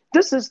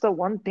 This is the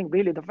one thing,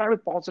 really, the very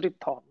positive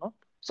thought, no?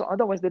 So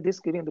otherwise, this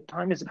giving the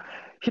time is,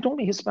 he told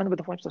me he spent with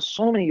the wife for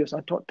so many years.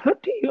 I thought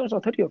 30 years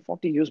or 30 or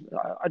 40 years.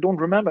 I don't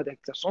remember that.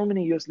 So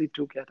many years live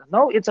together.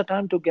 Now it's a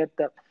time to get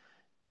the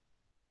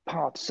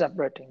path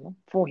separating. No?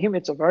 For him,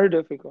 it's a very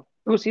difficult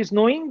because he's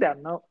knowing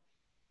that now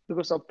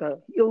because of the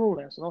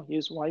illness, no,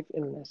 his wife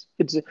illness.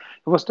 He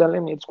was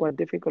telling me it's quite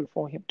difficult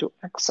for him to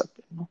accept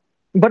it. No?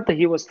 But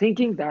he was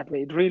thinking that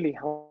way. It really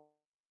helped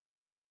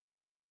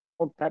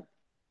that.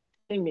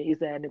 Is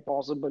there any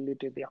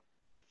possibility there?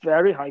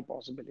 Very high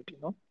possibility,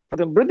 no? From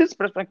the Buddhist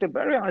perspective,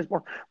 very high.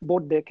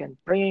 Both they can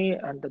pray,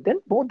 and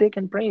then both they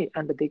can pray,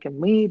 and they can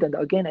meet, and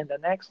again in the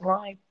next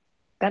life.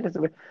 That is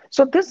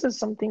so. This is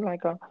something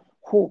like a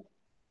hope,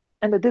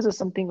 and this is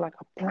something like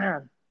a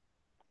plan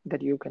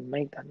that you can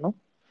make that, no?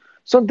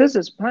 So this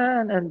is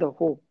plan and the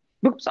hope,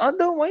 because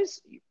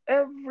otherwise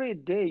every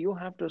day you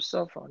have to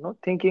suffer, no?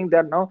 Thinking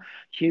that now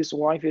his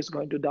wife is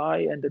going to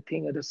die, and the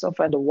thing and the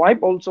suffer, and the wife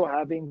also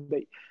having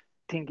the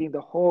thinking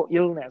the whole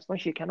illness, no,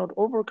 she cannot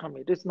overcome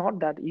it. It's not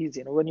that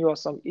easy. When you have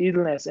some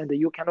illness and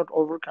you cannot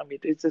overcome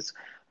it, it's just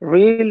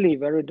really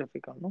very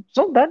difficult. No?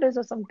 So that is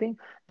something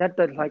that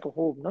like a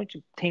hope, no,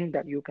 to think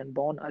that you can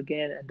born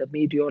again and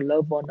meet your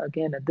loved one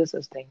again, and this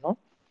is thing, no.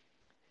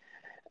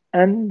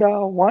 And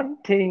one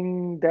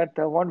thing that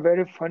one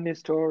very funny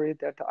story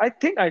that I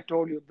think I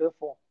told you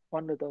before.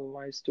 One of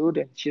my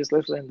students, she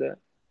lives in the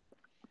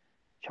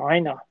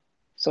China,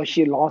 so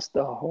she lost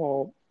the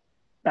whole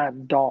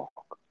dog.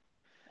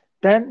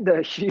 Then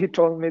she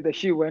told me that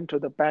she went to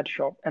the pet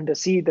shop and to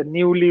see the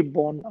newly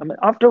born.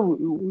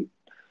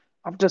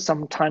 After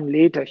some time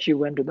later, she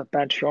went to the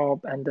pet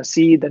shop and to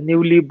see the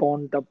newly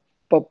born the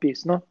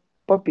puppies. No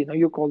puppy, no,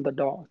 you call the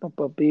dog, no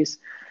puppies,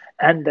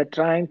 and they're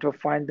trying to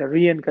find the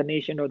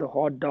reincarnation of the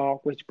hot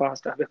dog which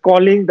passed away.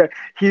 Calling the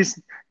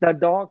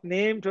dog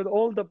name to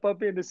all the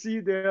puppy and to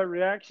see their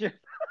reaction.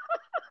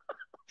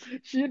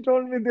 She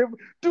told me there were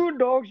two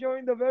dogs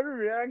showing the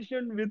very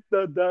reaction with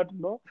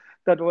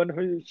that one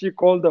who she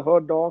called her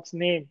dog's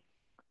name.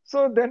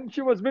 So then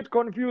she was a bit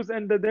confused,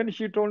 and then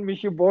she told me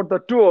she bought the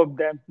two of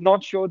them,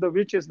 not sure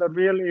which is the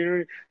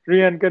real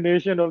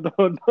reincarnation of the.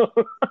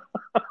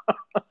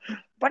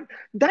 But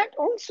that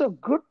also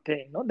good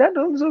thing, no? That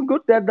also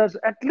good that does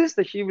at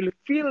least she will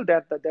feel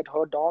that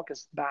her dog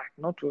is back,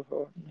 not to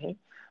her.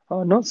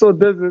 No, so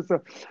this is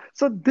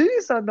so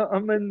these are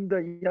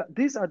the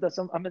these are the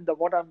some the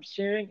what I'm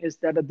sharing is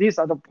that these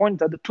are the points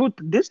that the truth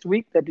this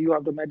week that you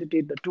have to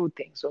meditate the two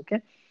things.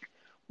 Okay,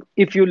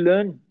 if you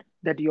learn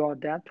that you are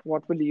dead,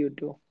 what will you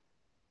do?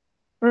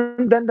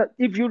 And then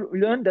if you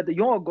learn that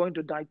you are going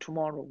to die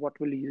tomorrow, what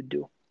will you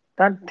do?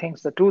 That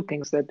things, the two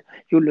things that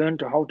you learn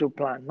to how to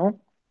plan. No,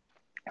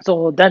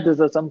 so that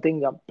is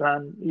something a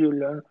plan you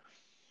learn.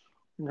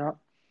 No,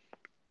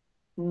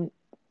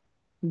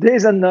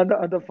 there's another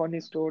other funny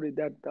story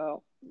that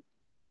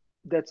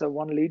that's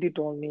one lady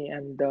told me,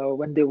 and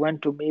when they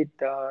went to meet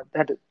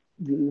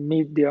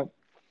their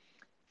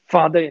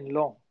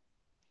father-in-law,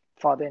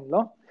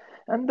 father-in-law,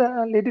 and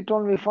the lady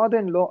told me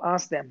father-in-law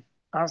asked them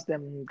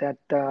that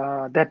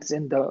that's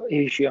in the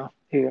Asia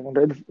here,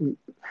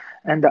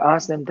 and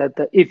asked them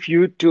that if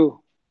you do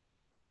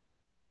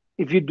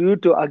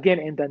to again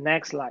in the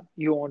next life,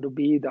 you want to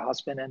be the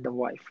husband and the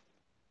wife,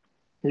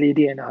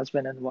 lady and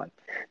husband and wife.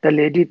 A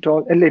lady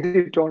told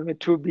me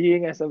to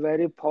being as a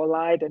very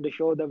polite and to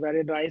show the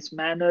very nice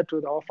manner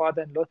to her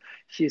father-in-law.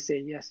 She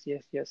said yes,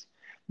 yes, yes.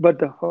 But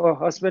her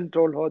husband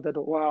told her that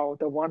wow,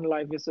 the one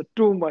life is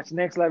too much.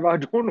 Next life, I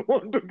don't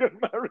want to get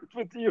married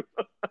with you.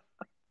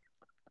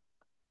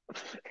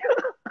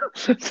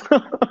 so,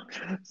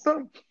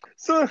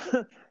 so,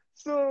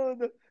 so,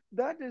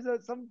 that is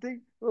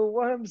something.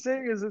 What I'm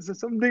saying is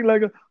something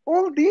like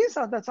all these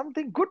are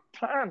something good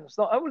plans.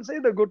 So I will say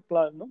the good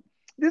plan. No?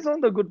 These are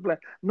the good plan.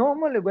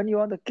 Normally, when you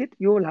are the kid,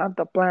 you will have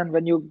the plan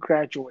when you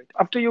graduate.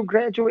 After you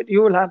graduate,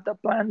 you will have the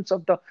plans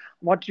of the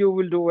what you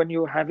will do when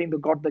you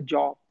got the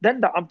job.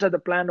 Then after the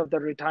plan of the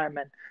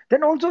retirement.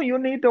 Then also you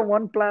need the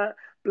one plan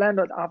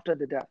after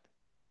the death.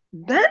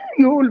 Then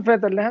you will be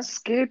the less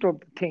scared of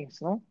the things.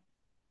 No.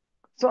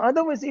 So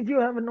otherwise, if you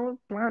have no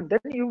plan,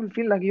 then you will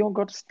feel like you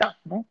got stuck.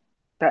 No,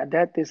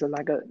 that is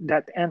like a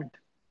dead end.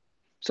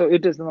 So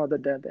it is not the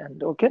dead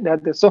end. Okay,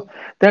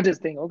 that is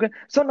thing. Okay,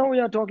 so now we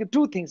are talking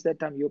two things that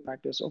time you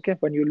practice. Okay,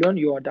 when you learn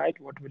you are died,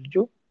 what will you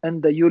do?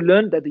 And you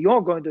learn that you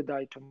are going to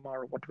die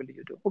tomorrow, what will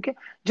you do? Okay,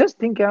 just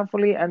think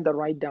carefully and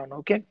write down.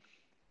 Okay,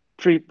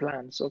 3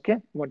 plans. Okay,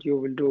 what you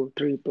will do,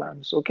 3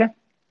 plans. Okay.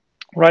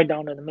 Write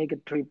down and make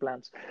it 3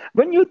 plans.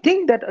 When you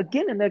think that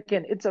again and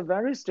again, it's a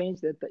very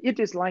strange that it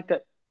is like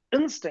a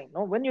instinct.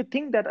 No, when you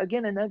think that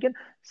again and again,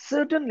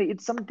 certainly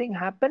it's something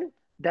happen.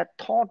 That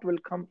thought will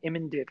come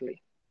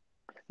immediately.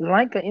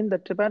 Like in the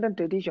Tibetan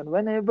tradition,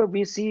 whenever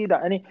we see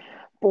any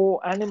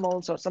poor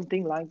animals or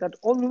something like that,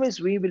 always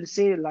we will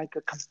say like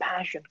a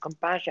compassion,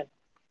 compassion.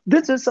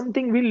 This is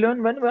something we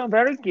learn when we are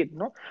very kid,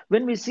 no?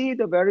 When we see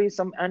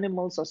some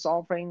animals are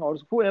suffering or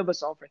whoever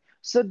suffering,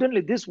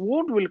 suddenly this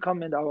word will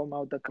come in our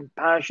mouth, the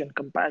compassion,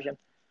 compassion.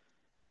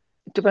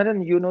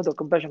 Tibetan, you know the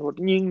compassion word,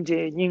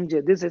 nyingje,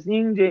 nyingje. This is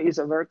nyingje is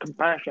a very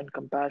compassion,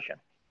 compassion.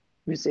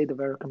 We say the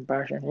very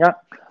compassion, yeah.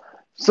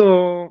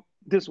 So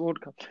this word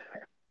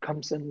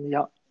comes in,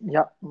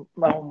 yeah,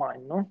 our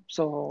mind, no?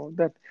 So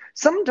that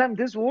sometimes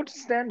this word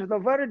stands with a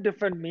very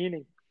different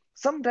meaning.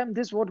 Sometimes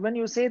this word, when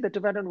you say the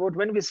Tibetan word,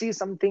 when we see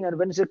something and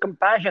when you say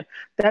compassion,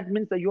 that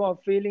means that you are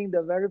feeling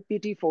the very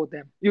pity for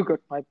them. You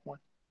got my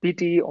point.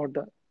 Pity or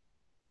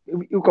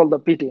you call the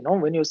pity, no?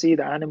 When you see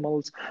the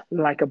animals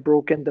like a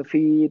broken the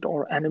feet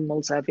or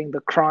animals having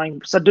the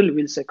crying, suddenly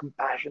we'll say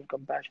compassion,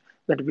 compassion,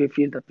 that we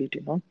feel the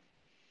pity, no?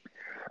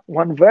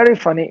 One very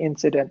funny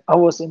incident. I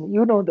was in,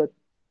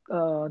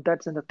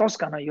 that's in the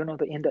Toscana,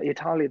 in the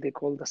Italy, they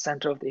call the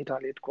center of the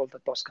Italy, it's called the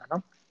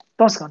Toscana.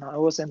 Toscana, I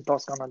was in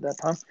Toscana that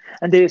time.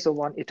 And there is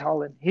one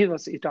Italian, he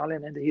was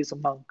Italian and he's a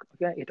monk,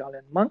 okay,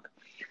 Italian monk.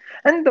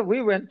 And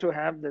we went to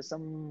have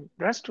some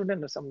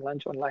restaurant or some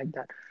lunch or like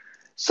that.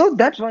 So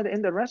that's why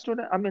in the restaurant,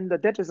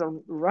 that is a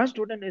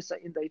restaurant is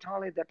in the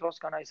Italy, that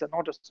Toscana is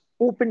not an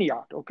open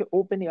yard, okay,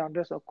 open yard,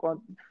 there's a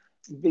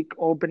big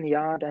open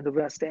yard and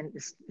we are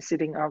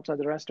sitting outside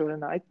the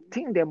restaurant. I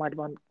think they might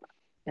want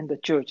in the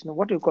church. Now,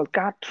 what do you call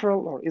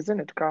cathedral, or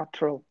isn't it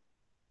cathedral?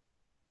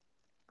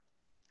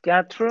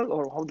 Cathedral,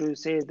 or how do you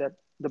say that?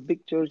 The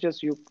big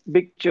churches,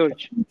 big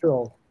church.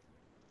 Cathedral.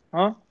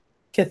 Huh?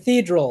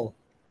 Cathedral.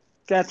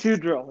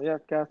 Cathedral, yeah,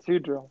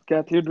 cathedral.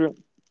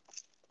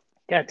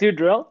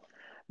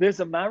 There's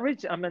a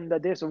marriage.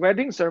 There's a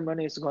wedding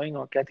ceremony is going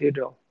on.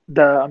 Cathedral.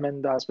 The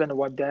husband and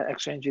wife, they're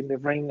exchanging the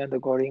ring and the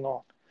going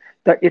on.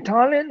 The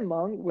Italian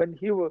monk,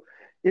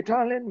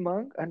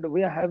 and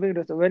we are having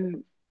this,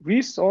 when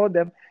we saw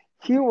them,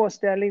 he was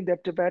telling the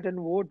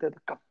Tibetan word that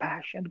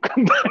compassion,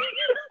 compassion.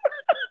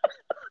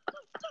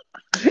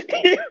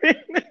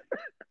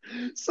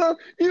 So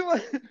he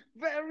was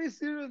very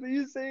serious.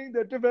 He's saying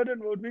the Tibetan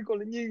word, we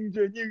call it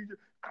nyingje, nyingje,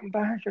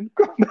 compassion,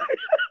 compassion.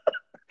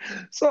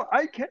 So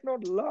I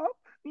cannot laugh,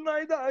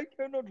 neither I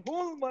cannot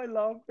hold my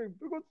laughing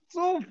because it's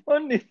so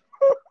funny.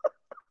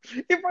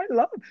 If I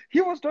love,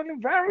 he was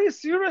talking very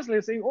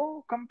seriously, saying,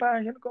 "Oh,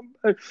 compassion,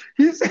 compassion."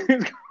 He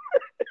said,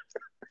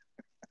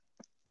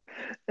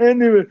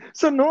 anyway.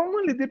 So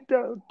normally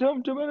the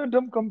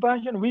term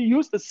compassion, we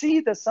used to see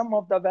the some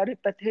of the very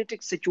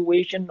pathetic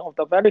situation of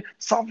the very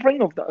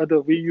suffering of the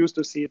other. We used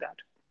to see that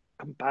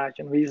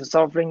compassion. We used to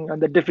suffering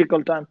and the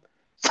difficult time.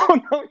 So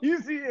now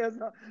you see as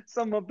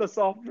some of the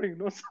suffering.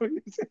 No, so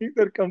you see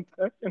that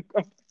compassion.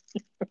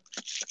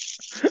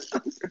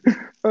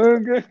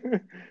 Okay.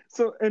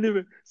 So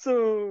anyway,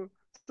 so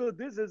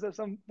this is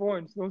some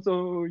points. No?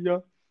 So yeah.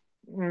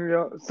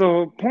 Yeah.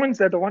 So points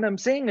that what I'm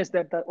saying is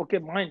that okay,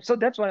 mind. So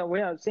that's why we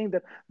are saying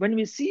that when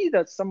we see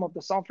that some of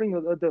the suffering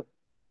of the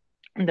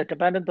in the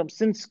Tibetan term,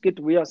 since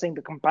we are saying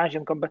the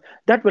compassion,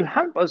 that will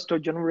help us to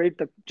generate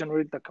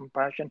the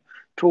compassion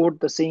toward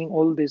the seeing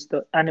all these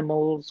the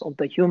animals or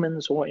the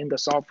humans who are in the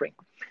suffering.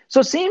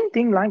 So same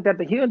thing like that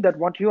here. That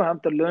what you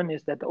have to learn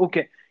is that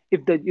okay,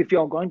 if you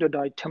are going to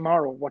die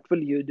tomorrow, what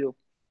will you do?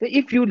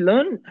 If you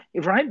learn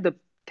write the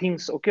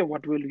things, okay,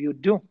 what will you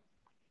do?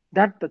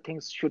 That the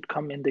things should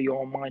come into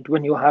your mind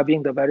when you're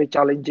having the very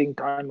challenging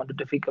time or the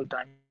difficult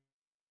time.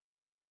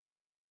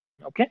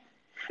 Okay,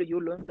 you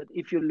learn that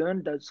if you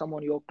learn that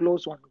someone your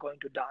close one going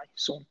to die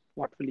soon,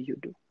 what will you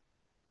do?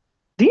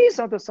 These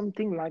are the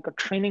something like a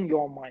training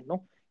your mind,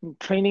 no,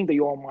 training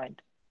your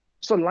mind.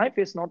 So life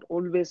is not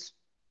always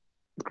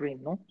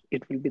green, no,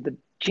 it will be the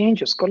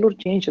changes, color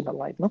change in the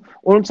life, no.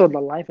 Also the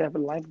life have a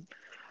lot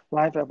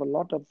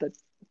of the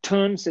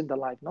turns in the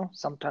life, no.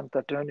 Sometimes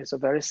the turn is a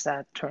very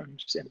sad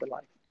turns in the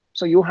life.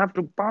 So you have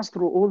to pass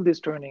through all this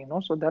turning, no?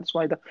 So that's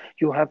why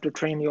you have to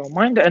train your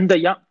mind, and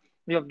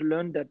you have to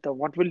learn that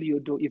what will you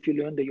do if you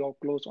learn that your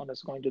close one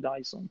is going to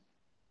die soon.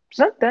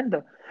 So then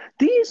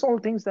these all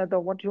things that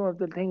what you have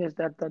to think is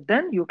that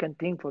then you can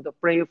think for the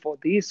prayer for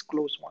these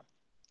close one,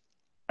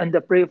 and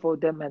the pray for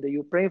them, and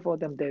you pray for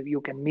them that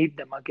you can meet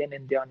them again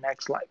in their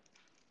next life.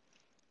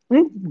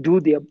 Do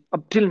their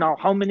up till now,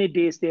 how many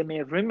days they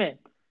may remain,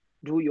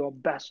 do your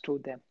best to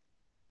them.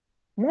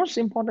 Most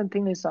important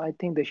thing is, I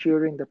think the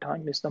sharing the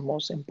time is the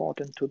most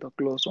important to the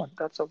close one.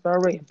 That's a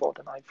very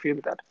important. I feel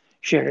that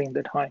sharing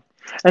the time,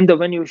 and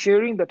when you're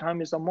sharing the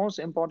time is the most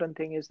important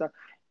thing. Is that,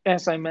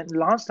 as I meant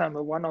last time,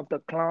 one of the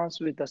class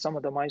with some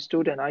of my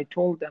students, I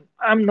told them,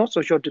 I'm not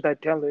so sure did I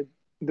tell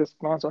this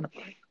class on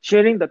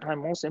sharing the time.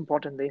 Most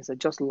important thing is that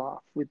just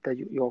laugh with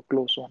your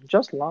close one.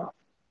 Just laugh.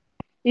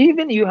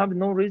 Even you have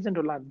no reason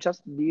to laugh,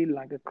 just be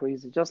like a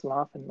crazy, just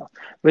laugh and laugh.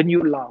 When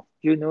you laugh,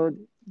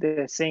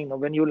 they're saying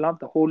when you laugh,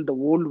 the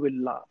world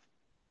will laugh.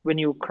 When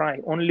you cry,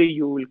 only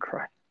you will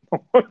cry.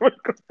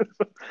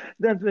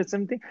 That's the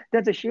same thing.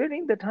 That's a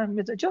sharing the time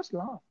is just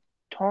laugh,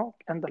 talk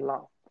and the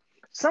laugh.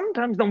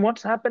 Sometimes then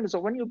what's happened is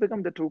when you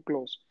become the too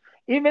close,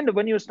 even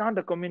when you start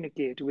to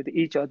communicate with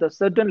each other,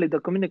 suddenly the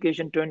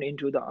communication turn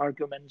into the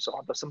arguments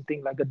or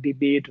something like a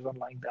debate or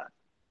like that.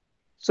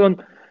 So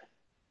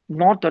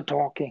not a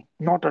talking,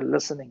 not a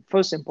listening.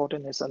 First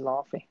important is a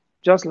laughing.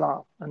 Just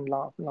laugh and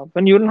laugh, laugh.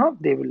 When you laugh,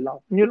 they will laugh.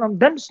 When you laugh,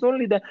 then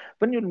slowly,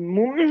 when you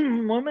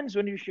moments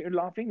when you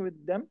laughing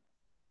with them,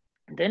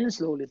 then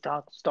slowly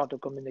start to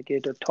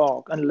communicate or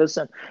talk and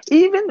listen.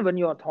 Even when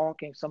you are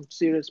talking some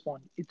serious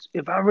point, it's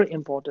very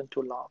important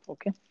to laugh.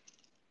 Okay,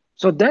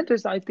 so that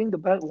is, I think, the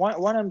best.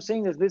 What I'm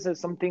saying is this is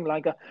something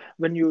like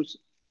when you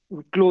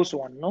close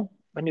one, no,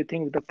 when you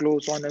think with the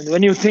close one, and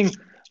when you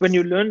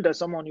learn that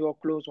someone your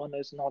close one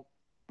is not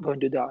going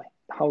to die,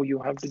 how you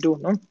have to do,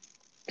 no.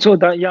 So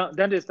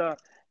that is the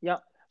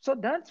so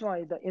that's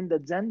why in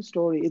the Zen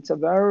story, it's a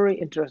very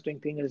interesting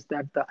thing is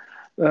that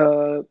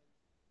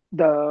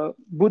the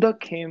Buddha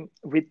came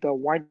with the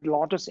white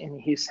lotus in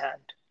his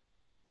hand.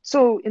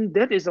 So in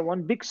that is the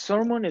one big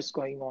sermon is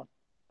going on.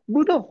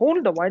 Buddha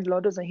hold the white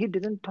lotus and he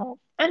didn't talk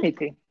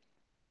anything,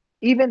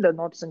 even the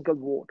not single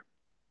word.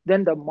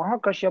 Then the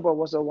Mahakashyapa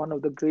was one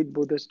of the great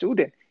Buddha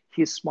students.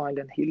 He smiled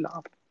and he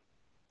laughed.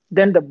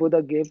 Then the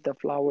Buddha gave the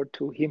flower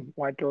to him,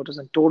 white lotus,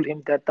 and told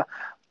him that the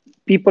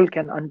people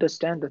can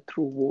understand the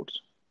true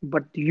words,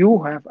 but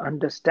you have to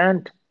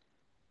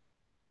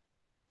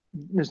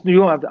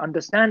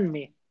understand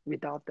me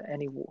without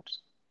any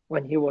words.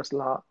 When he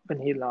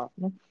laughed.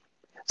 No?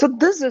 So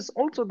this is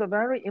also the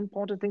very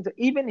important thing that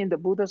even in the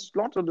Buddha's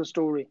lots of the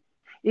story,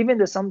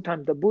 even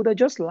sometimes the Buddha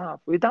just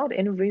laughed without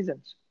any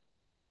reasons.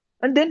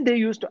 And then they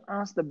used to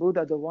ask the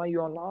Buddha, why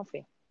you are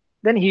laughing?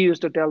 Then he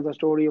used to tell the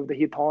story of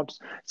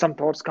some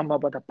thoughts come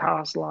up about the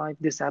past life,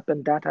 this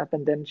happened, that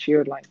happened, then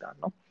share like that.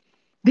 No,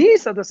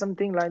 these are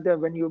something like that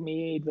when you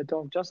meet with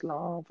them, just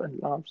laugh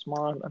and laugh,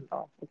 smile and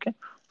laugh. Okay,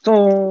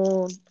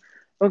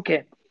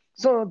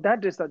 so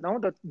that is now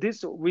that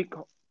this week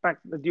back.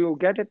 Do you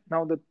get it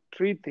now? The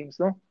three things.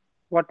 No,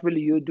 what will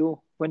you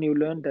do when you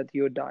learn that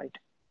you died?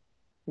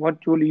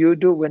 What will you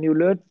do when you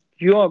learn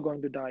you are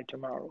going to die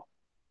tomorrow?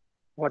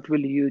 What will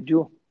you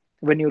do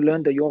when you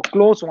learn that your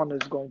close one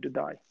is going to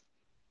die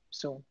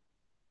soon?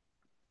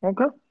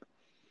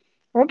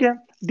 Okay,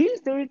 these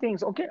three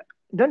things. Okay,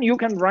 then you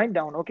can write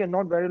down. Okay,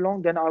 not very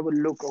long, then I will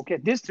look. Okay,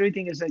 these three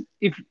things is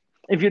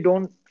if you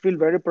don't feel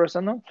very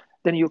personal,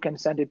 then you can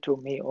send it to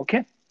me.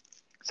 Okay,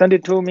 Send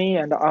it to me,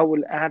 and I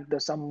will add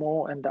some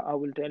more, and I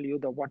will tell you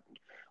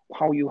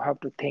how you have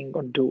to think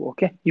or do.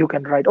 Okay, you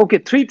can write. Okay,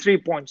 three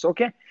points.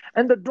 Okay,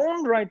 and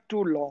don't write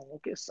too long.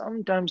 Okay,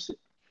 sometimes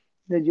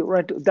you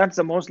write.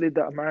 That's mostly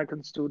the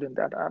American student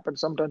that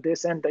happens. Sometimes they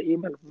send the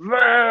email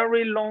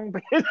very long.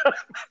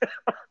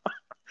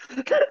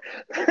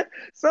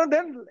 So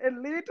then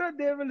later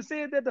they will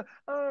say that,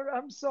 oh,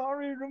 I'm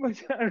sorry,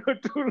 Rinpoche, I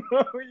wrote too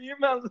long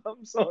emails.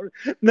 I'm sorry.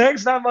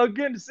 Next time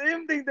again,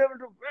 same thing. They will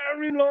do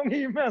very long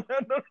email.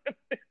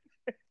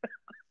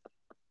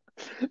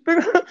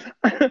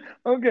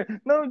 Okay,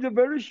 now it's a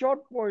very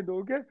short point.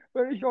 Okay,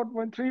 very short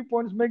point. 3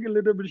 points, make it a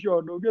little bit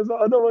short. Okay, so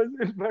otherwise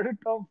it's very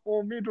tough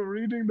for me to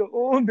reading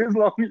all these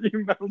long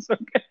emails.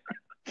 Okay.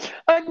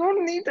 I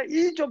don't need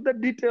each of the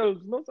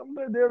details. No,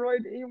 sometimes they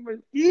write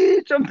emails,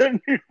 each of the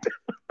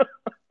details.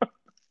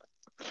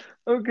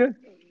 Okay.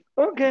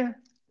 Okay.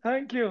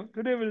 Thank you.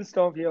 Today we'll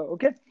stop here.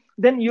 Okay.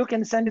 Then you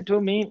can send it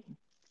to me.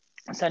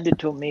 Send it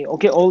to me.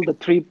 Okay. All the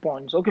 3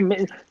 points.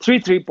 Okay.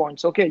 Three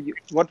points. Okay.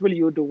 What will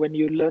you do when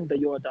you learn that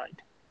you are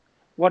died?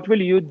 What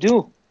will you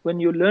do when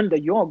you learn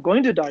that you are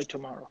going to die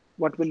tomorrow?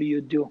 What will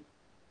you do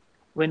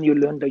when you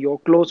learn that your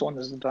close one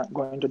is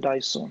going to die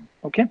soon?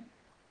 Okay.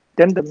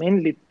 Then the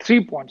mainly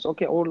 3 points.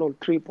 Okay, all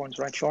 3 points,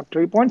 right? Short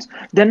 3 points.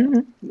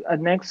 Then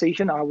next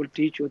session I will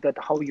teach you that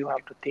how you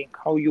have to think,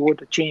 how you want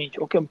to change.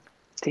 Okay,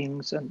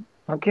 things and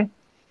okay.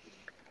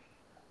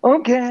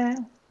 Okay.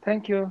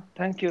 Thank you.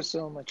 Thank you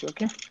so much.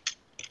 Okay.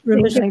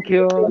 Thank you. Thank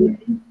you.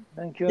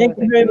 Thank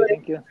you.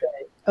 Thank you.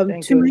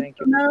 Thank 2 you. weeks Thank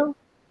you. from now,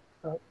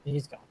 oh,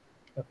 he's gone.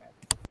 Okay.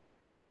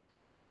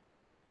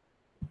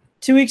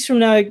 2 weeks from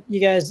now,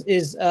 you guys,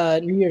 is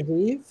New Year's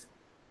Eve.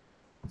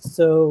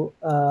 So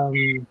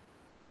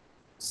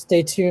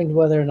stay tuned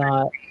whether or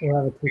not we'll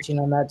have a teaching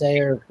on that day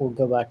or if we'll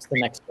go back to the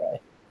next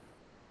day.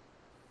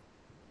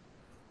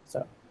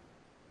 So.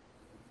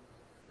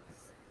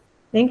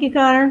 Thank you,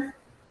 Connor.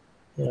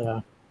 Yeah.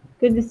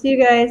 Good to see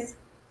you guys.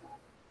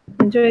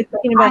 Enjoy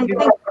thinking Bye. about your.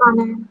 Thanks,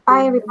 Connor.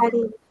 Bye,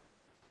 everybody.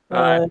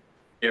 Bye,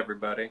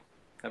 everybody.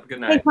 Have a good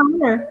night. Hey,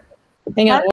 Connor. Hang on.